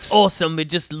 Well, It is that's- awesome. It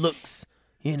just looks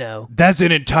you know, That's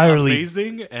an entirely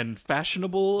amazing and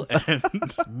fashionable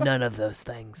and none of those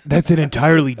things. That's an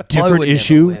entirely would different never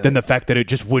issue wear than it. the fact that it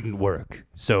just wouldn't work.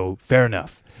 So fair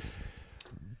enough.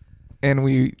 And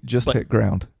we just hit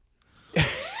ground.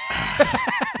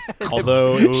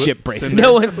 although it Ship breaks. Cinder,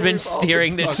 No one's been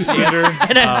steering this ship, Cinder,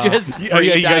 and I'm just Oh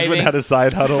yeah, you guys would free-diving. have had a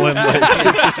side huddle and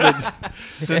like it's just been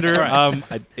Cinder,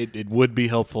 it would be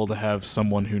helpful to have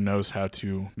someone who knows how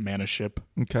to man a ship.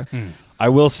 Okay. I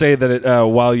will say that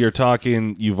while you're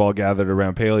talking, you've all gathered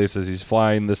around Peleus as he's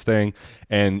flying this thing,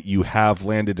 and you have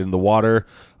landed in the water.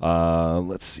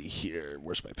 Let's see here.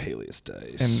 Where's my Peleus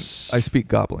dice? And I speak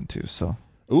Goblin too, so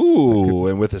Ooh,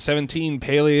 and with a 17,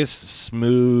 Peleus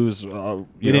smooths. You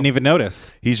didn't even notice.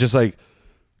 He's just like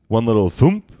one little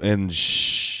thump and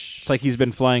shh. It's like he's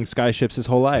been flying skyships his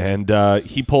whole life. And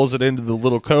he pulls it into the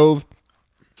little cove.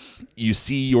 You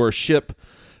see your ship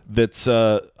that's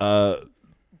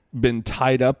been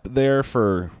tied up there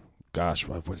for, gosh,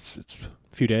 it's A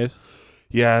few days.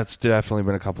 yeah, it's definitely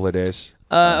been a couple of days.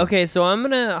 Okay, so I'm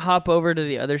gonna hop over to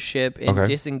the other ship and Okay.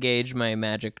 disengage my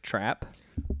magic trap.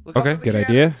 Okay. Good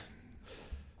idea.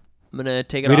 I'm gonna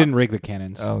take it We off didn't rig the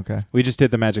cannons. oh, okay. We just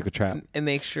did the magic of trap. and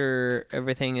make sure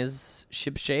everything is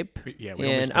ship shape. Yeah, we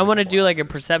don't And expect I want to it to do fly. like a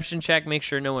perception check, make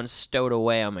sure no one's stowed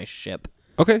away on my ship.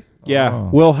 Okay. Yeah, Oh,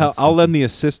 we'll that's I'll lend the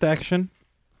assist action.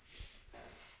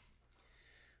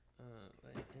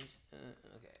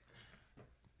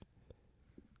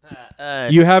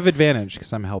 You have advantage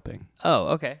because I'm helping. Oh,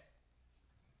 okay.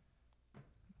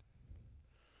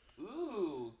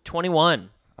 Ooh, 21.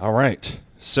 All right.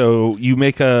 So you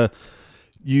make Peleus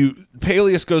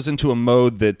goes into a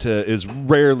mode that is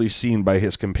rarely seen by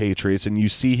his compatriots, and you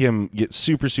see him get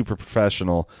super, super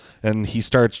professional, and he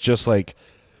starts just like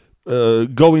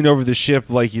going over the ship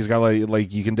like he's got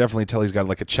like you can definitely tell he's got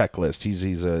like a checklist.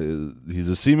 He's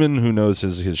a seaman who knows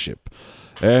his ship,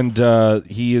 and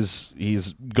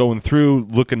he's going through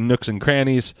looking nooks and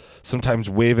crannies, sometimes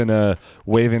waving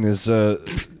his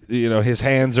his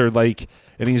hands are like,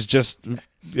 and he's just,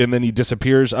 and then he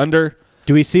disappears under.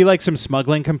 Do we see like some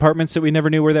smuggling compartments that we never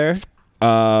knew were there?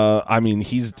 I mean,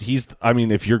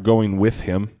 if you're going with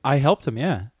him, I helped him.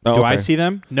 Yeah. Oh, Do I okay. see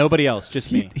them? Nobody else.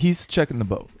 Just me. He's checking the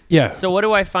boat. Yeah. So what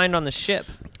do I find on the ship?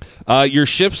 your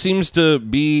ship seems to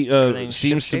be Everything's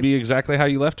seems to ship-shape? be exactly how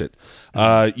you left it.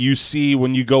 You see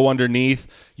when you go underneath,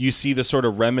 you see the sort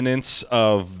of remnants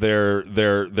of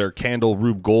their candle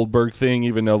Rube Goldberg thing,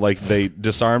 even though like they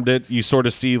disarmed it. You sort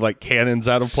of see like cannons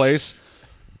out of place,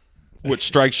 which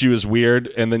strikes you as weird,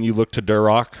 and then you look to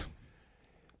Duroc.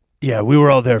 Yeah, we were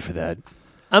all there for that.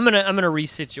 I'm gonna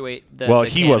resituate the. Well, the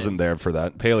he cannons. wasn't there for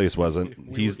that. Peleus wasn't.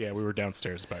 We were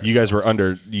downstairs by You guys were ourselves.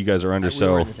 under. You guys are under. We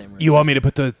So were in the same room. You want me to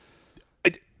put the...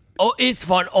 Oh, it's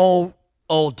fun.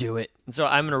 I'll do it. So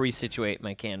I'm gonna resituate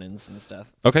my cannons and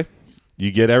stuff. okay,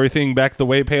 you get everything back the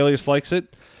way Peleus likes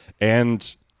it,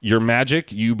 and your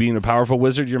magic. You being a powerful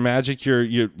wizard, your magic.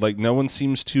 You're like no one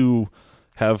seems to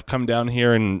have come down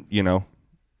here, and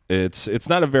it's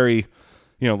not a very,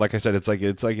 like I said,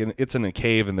 it's in a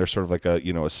cave, and there's sort of like a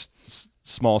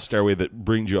small stairway that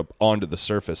brings you up onto the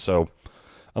surface. So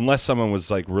unless someone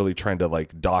was like really trying to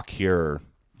like dock here,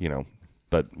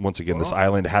 but once again, this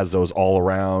island has those all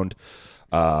around.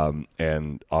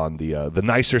 And on the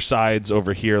nicer sides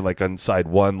over here, like on side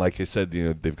one, like I said,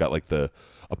 they've got like the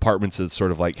apartments that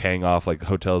sort of like hang off, like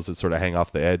hotels that sort of hang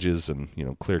off the edges, and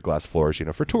clear glass floors,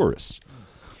 for tourists.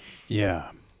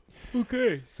 Yeah.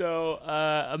 Okay, so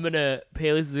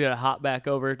Peleus is gonna hop back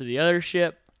over to the other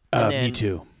ship. And then, Me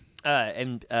too.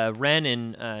 And Ren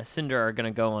and Cinder are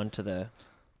gonna go on to the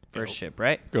first ship,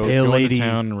 right? Go Pale into lady.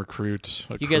 town and recruit.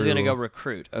 You guys are gonna crew, go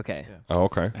recruit. Okay. Oh,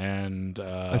 okay. And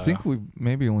I think we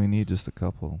maybe only need just a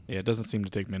couple. yeah, it doesn't seem to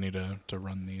take many to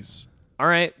run these. All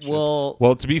right. Well,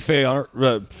 Well, to be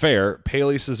fair,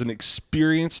 Peleus is an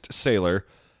experienced sailor.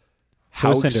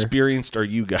 How is Cinder. experienced are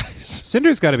you guys?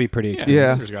 Cinder's got to be pretty.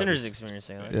 Yeah. Cinder's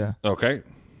experiencing it. Yeah. Okay.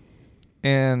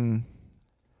 And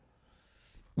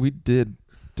we didn't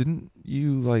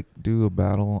you like do a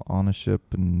battle on a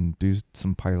ship and do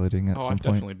some piloting at Oh, some I've point?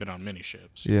 definitely been on many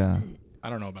ships. Yeah. I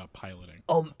don't know about piloting.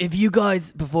 If you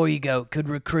guys, before you go, could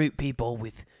recruit people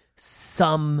with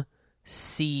some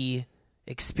sea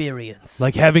experience,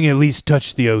 Like having at least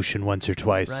touched the ocean once or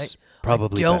twice. right?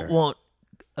 Probably I don't better. want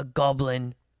a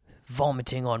goblin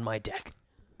vomiting on my deck.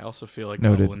 I also feel like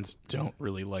Noted. goblins don't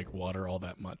really like water all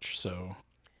that much, so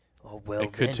Oh well,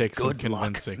 it could then, take some good luck.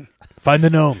 convincing. Find the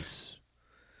gnomes.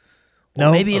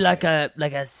 Or maybe Okay.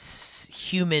 like a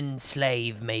human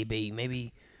slave,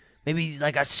 maybe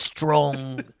like a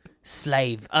strong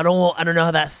slave. I don't know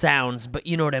how that sounds, but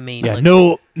you know what I mean. Yeah, like,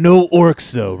 no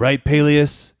orcs though, right,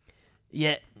 Peleus?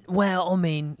 Yeah. Well, I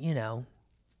mean, you know,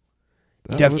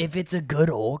 That if it's a good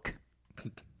orc,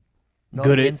 not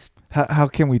Good at- against How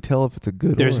can we tell if it's a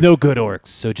good? There's orc? no good orcs,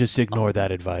 so just ignore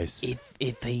that advice.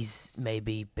 if he's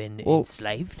maybe been Well-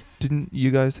 enslaved. Didn't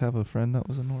you guys have a friend that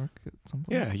was an orc at some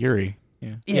point? Yeah, Yuri.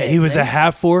 Yeah. Yeah, he was see? a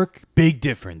half orc. Big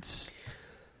difference.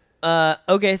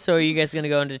 Okay, so are you guys gonna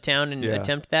go into town and Yeah.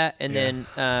 attempt that, and then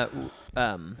And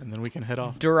then we can head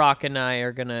off. Duroc and I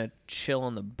are gonna chill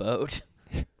on the boat.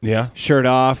 Yeah. Shirt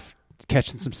off,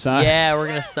 catching some sun. Yeah, we're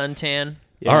gonna suntan.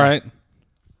 Yeah. All right.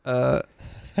 Uh,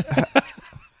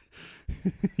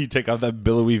 You take off that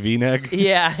billowy V-neck.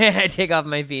 Yeah, I take off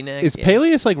my V-neck. Is yeah.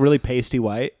 Peleus like really pasty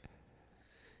white?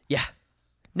 Yeah.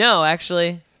 No,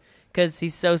 actually, because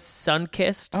he's so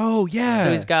sun-kissed. Oh yeah.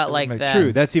 So he's got like makes that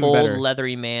True, that's even old better.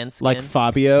 leathery man skin. like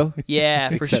Fabio. yeah,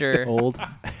 for except sure. Old.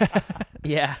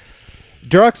 Yeah.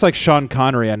 Durok's like Sean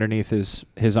Connery underneath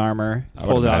his armor. I would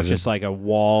Pulled out imagine. just like a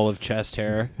wall of chest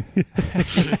hair.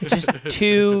 Just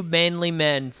two manly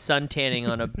men suntanning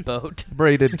on a boat.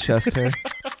 braided chest hair.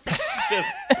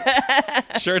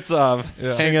 Shirts off,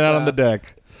 hanging out on the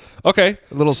deck. Okay.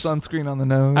 A little sunscreen on the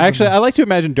nose. Actually, and- I like to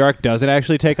imagine Durok doesn't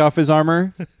actually take off his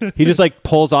armor. He just like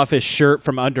pulls off his shirt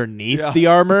from underneath the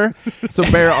armor. some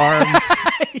bare arms.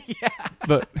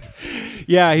 But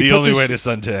Yeah, he The puts only his, way to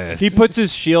suntan. he puts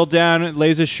his shield down,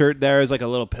 lays his shirt there as like a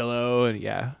little pillow, and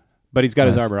yeah. But he's got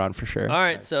his Nice. armor on for sure. All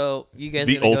right, so you guys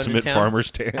The gonna ultimate go into town? farmer's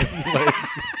tan.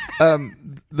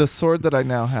 the sword that I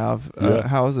now have, Yeah.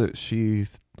 how is it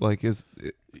sheathed? Like, is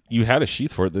it, You had a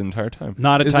sheath for it the entire time.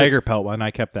 Not a Is tiger pelt one.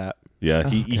 I kept that. Yeah,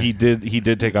 he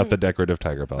did take off the decorative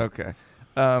tiger belt. okay?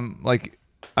 Like,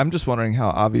 I'm just wondering how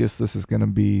obvious this is going to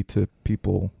be to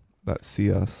people that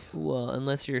see us. Well,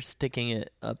 unless you're sticking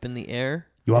it up in the air.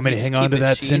 You want me to Just hang keep on to it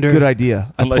that, sheathed. Cinder? Good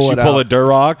idea. I Unless you it pull out. a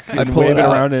Duroc I and pull wave it it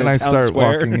out around in and a I town start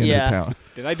square. walking into Yeah. town.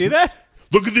 Did I do that?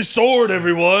 Look at this sword,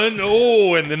 everyone!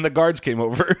 Oh, and then the guards came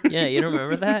over, Yeah, you don't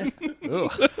remember that?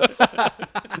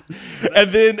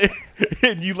 and then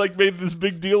and you like made this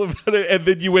big deal about it, and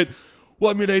then you went,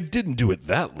 "Well, I mean, I didn't do it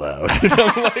that loud." And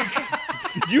I'm like,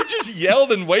 you just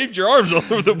yelled and waved your arms all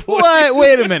over the place. What?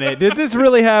 Wait a minute. Did this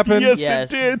really happen? Yes,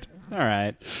 Yes. it did. All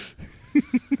right.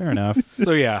 Fair enough.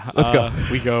 So yeah, Let's go.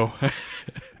 We go.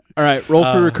 All right. Roll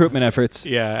for recruitment efforts.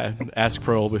 Yeah, ask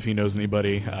Probe if he knows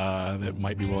anybody that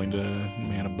might be willing to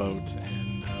man a boat,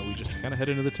 and we just kind of head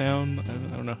into the town.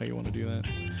 I don't know how you want to do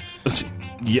that.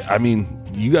 Yeah, I mean,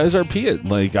 you guys are Piet.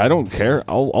 Like, I don't care.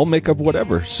 I'll make up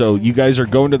whatever. So you guys are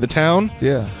going to the town,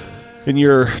 Yeah. and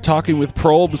you're talking with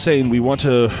Probe, saying we want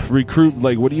to recruit.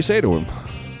 Like, what do you say to him?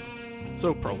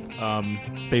 So Probe,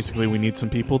 basically, we need some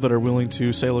people that are willing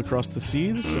to sail across the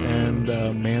seas and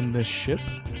man this ship.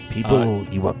 People,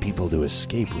 you want people to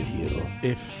escape with you.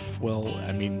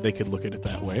 I mean, they could look at it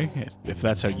that way, if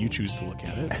that's how you choose to look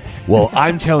at it. Well,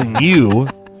 I'm telling you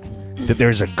that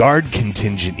there's a guard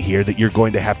contingent here that you're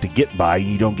going to have to get by.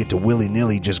 You don't get to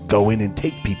willy-nilly just go in and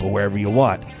take people wherever you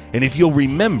want. And if you'll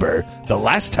remember, the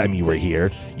last time you were here,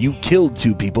 you killed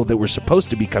 2 people that were supposed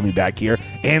to be coming back here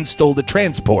and stole the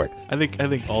transport. I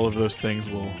think all of those things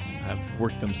will have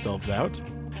worked themselves out.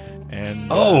 And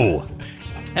Oh,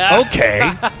 okay.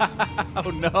 Oh,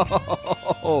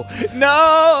 no.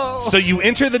 No. So you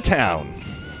enter the town.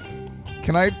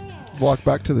 Can I walk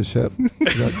back to the ship?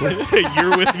 Is that cool?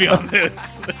 you're with me on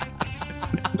this.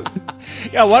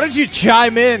 Yeah, why don't you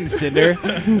chime in, Cinder?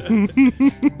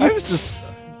 I was just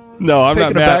No, I'm not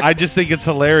Taken mad. aback. I just think it's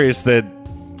hilarious that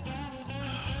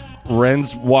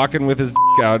Ren's walking with his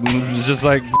out and he's just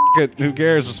like, "F it, who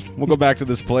cares? We'll go back to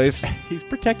this place." He's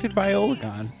protected by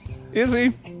Olagon. Is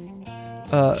he?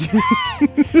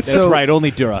 That's so, right.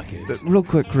 Only Durok is. Real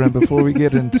quick, Ren, before we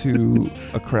get into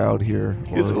a crowd here,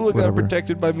 or Is Ulaga whatever,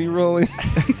 protected by me rolling?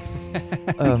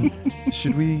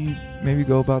 should we maybe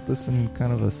go about this in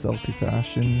kind of a stealthy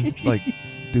fashion? Like,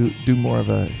 do more of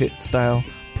a hit style?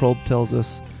 Probe tells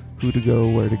us who to go,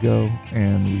 where to go,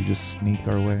 and we just sneak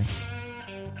our way.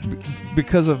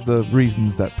 Because of the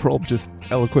reasons that Probe just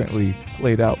eloquently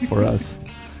laid out for us.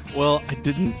 Well, I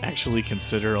didn't actually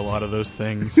consider a lot of those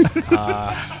things.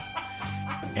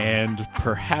 And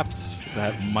perhaps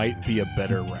that might be a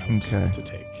better route Okay. to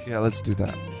take. Yeah, let's do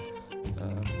that.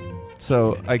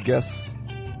 So I guess,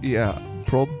 yeah,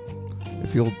 Probe,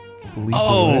 if you'll lead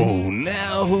the way.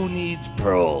 Now who needs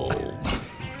Probe?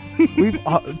 We've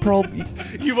Probe.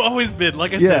 You've always been,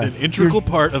 like I Yeah, said, an integral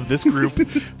part of this group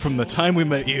from the time we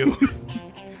met you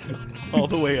all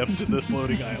the way up to the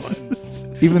floating islands.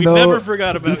 Even We though never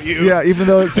forgot about you. Yeah, even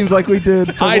though it seems like we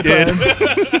did. I did.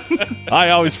 Times. I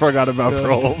always forgot about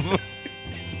Probe.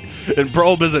 And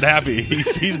Probe isn't happy.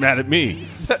 He's mad at me.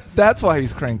 That's why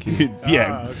he's cranky.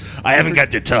 Yeah, I haven't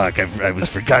got to talk. I was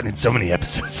forgotten in so many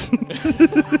episodes.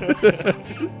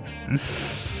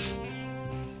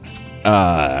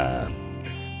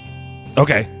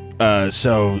 Okay.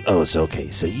 So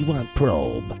you want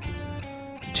Probe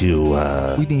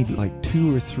to We need like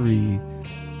 2 or 3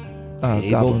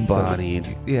 goblins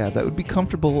able-bodied. that would be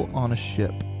comfortable on a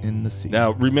ship in the sea.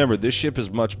 Now, remember, this ship is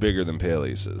much bigger than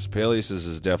Peleus's. Peleus's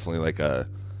is definitely like a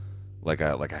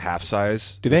half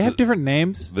size. Do they have different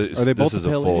names? Are they both This is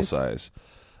the a full Peleus? size.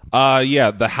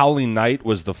 Yeah, the Howling Knight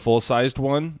was the full sized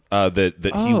one that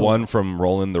he won from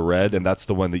Roland the Red, and that's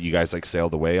the one that you guys like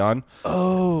sailed away on.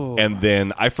 Oh, And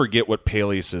then I forget what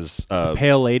Peleus's.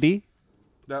 Pale Lady.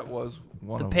 That was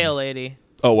one The of Pale them. Lady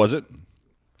Oh, was it? and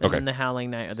Okay. then the Howling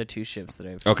Knight are the 2 ships that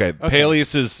I've. Okay,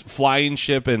 Peleus's flying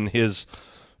ship and his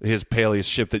Peleus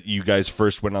ship that you guys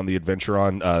first went on the adventure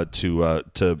on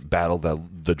to battle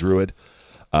the druid.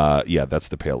 Yeah, that's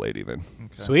the Pale Lady then.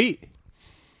 Sweet.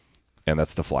 And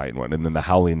that's the flying one. And then the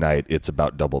Howling Knight, it's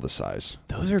about double the size.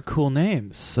 Those are cool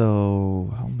names.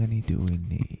 So, how many do we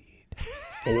need?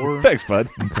 4. Thanks, bud.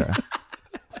 Okay.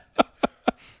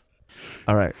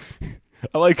 All right.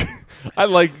 I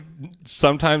like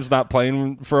sometimes not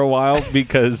playing for a while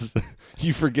because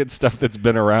you forget stuff that's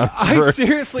been around. I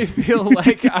seriously feel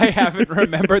like I haven't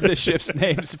remembered the ship's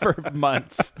names for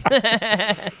months.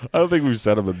 I don't think we've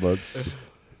said them in months.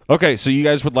 Okay, so you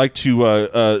guys would like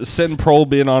to send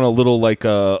Probe in on a little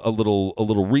a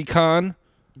little recon.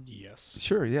 Yes.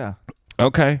 Sure, yeah.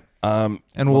 Okay. And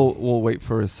we'll wait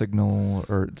for a signal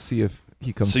or see if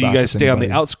he comes So back you guys with stay on the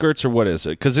anybody. outskirts, or what is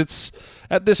it? Because it's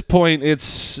at this point,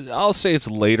 I'll say it's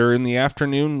later in the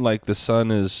afternoon. Like the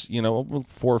sun is 4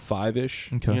 or 5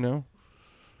 ish. Okay. Yeah.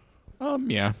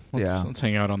 Yeah. Let's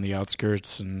hang out on the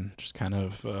outskirts and just kind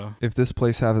of. If this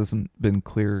place hasn't been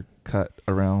clear cut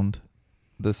around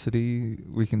the city,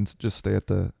 we can just stay at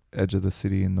the edge of the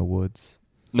city in the woods.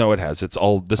 No, it has. It's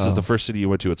all. This is Oh. the first city you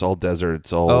went to. It's all desert.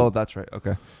 It's all. Oh, that's right.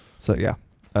 Okay. So yeah,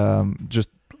 just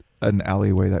an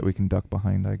alleyway that we can duck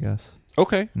behind, I guess,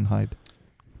 Okay. and hide.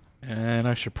 And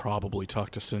I should probably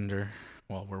talk to Cinder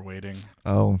while we're waiting.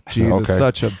 Oh, jeez, Okay. it's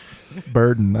such a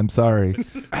burden. I'm sorry.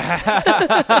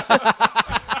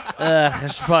 I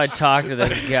should probably talk to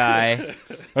this guy.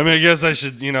 I mean, I guess I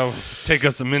should, take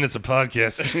up some minutes of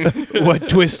podcasting. What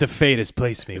twist of fate has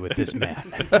placed me with this man?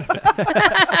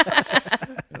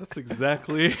 That's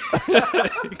exactly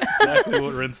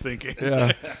what Ren's thinking.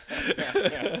 Yeah.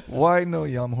 Why no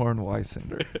Yumhorn? Why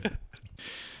Cinder?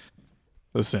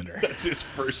 So Cinder. That's his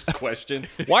first question.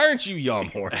 Why aren't you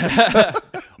Yumhorn?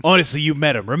 Honestly, you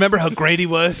met him. Remember how great he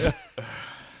was?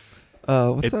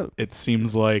 What's up? It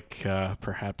seems like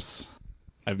perhaps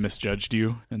I've misjudged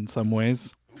you in some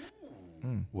ways.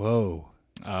 Whoa.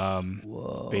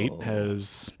 Fate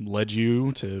has led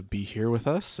you to be here with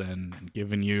us and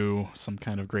given you some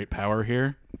kind of great power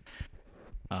here.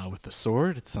 With the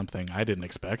sword, it's something I didn't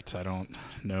expect. I don't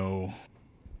know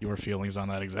your feelings on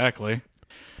that exactly.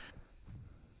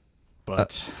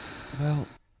 But Well,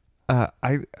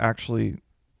 I actually.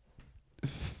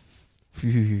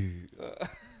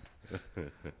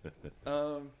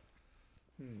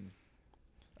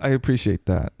 I appreciate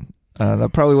that.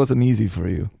 That probably wasn't easy for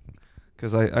you,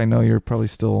 because I know you're probably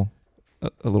still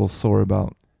a little sore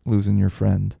about losing your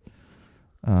friend.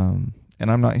 And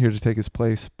I'm not here to take his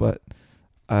place, but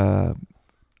I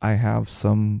have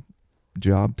some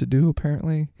job to do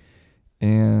apparently,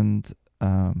 and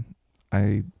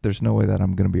there's no way that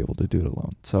I'm going to be able to do it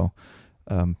alone. So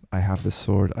I have this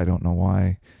sword. I don't know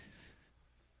why.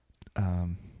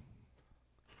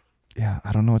 Yeah,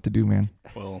 I don't know what to do, man.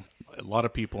 well, a lot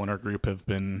of people in our group have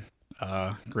been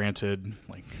granted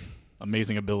like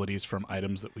amazing abilities from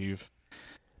items that we've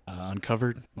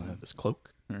uncovered. This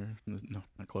cloak, or no,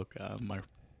 not cloak. My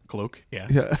cloak. Yeah.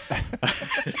 Yeah,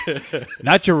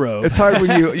 Not your robe. it's hard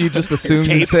when you just assume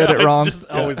you said it wrong. Just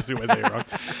always assume I say it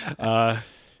wrong.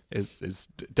 Is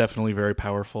definitely very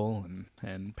powerful,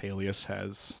 and Peleus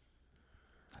has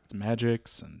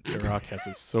magics, and Durok has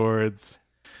his swords.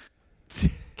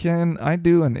 Can I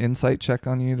do an insight check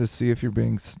on you to see if you're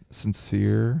being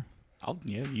sincere?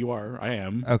 Yeah, you are. I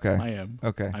am. Okay. I am.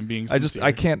 Okay. I'm being I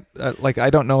sincere. can't, I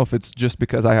don't know if it's just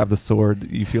because I have the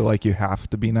sword, you feel like you have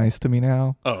to be nice to me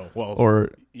now, Oh, well.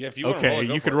 or Yeah, if you okay,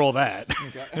 you could roll that.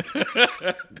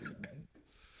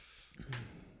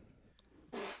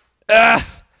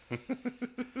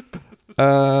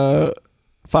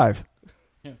 five.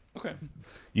 Okay.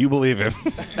 You believe him.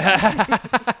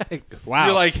 Wow.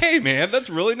 You're like, hey, man, that's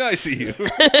really nice of you.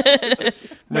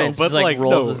 Ren just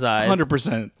rolls his eyes.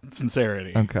 100%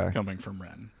 sincerity Okay. coming from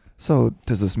Ren. So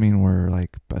does this mean we're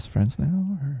like best friends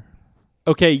now? Or?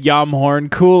 Okay,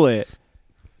 Yamhorn, cool it.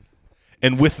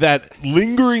 And with that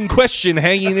lingering question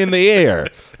hanging in the air,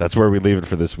 that's where we leave it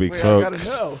for this week's folks.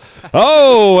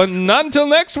 Oh, and not until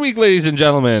next week, ladies and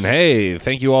gentlemen. Hey,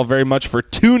 thank you all very much for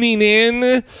tuning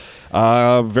in.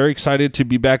 Very excited to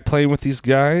be back playing with these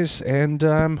guys, and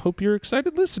hope you're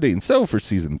excited listening. So, for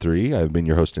Season 3, I've been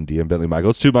your host and DM, Bentley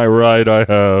Michaels. To my right, I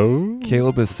have...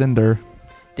 Caleb is Cinder.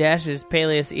 Dash is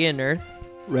Peleus Eonerth.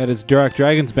 Red is Durak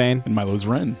Dragonsbane. And Milo's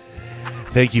Ren.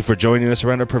 Thank you for joining us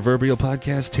around our proverbial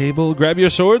podcast table. Grab your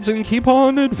swords and keep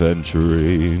on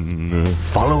adventuring.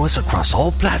 Follow us across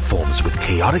all platforms with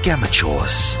Chaotic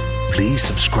Amateurs. Please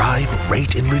subscribe,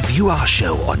 rate, and review our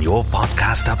show on your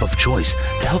podcast app of choice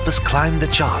to help us climb the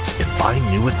charts and find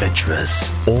new adventurers.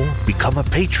 Or become a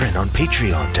patron on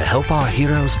Patreon to help our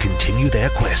heroes continue their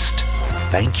quest.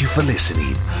 Thank you for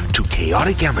listening to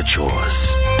Chaotic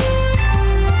Amateurs.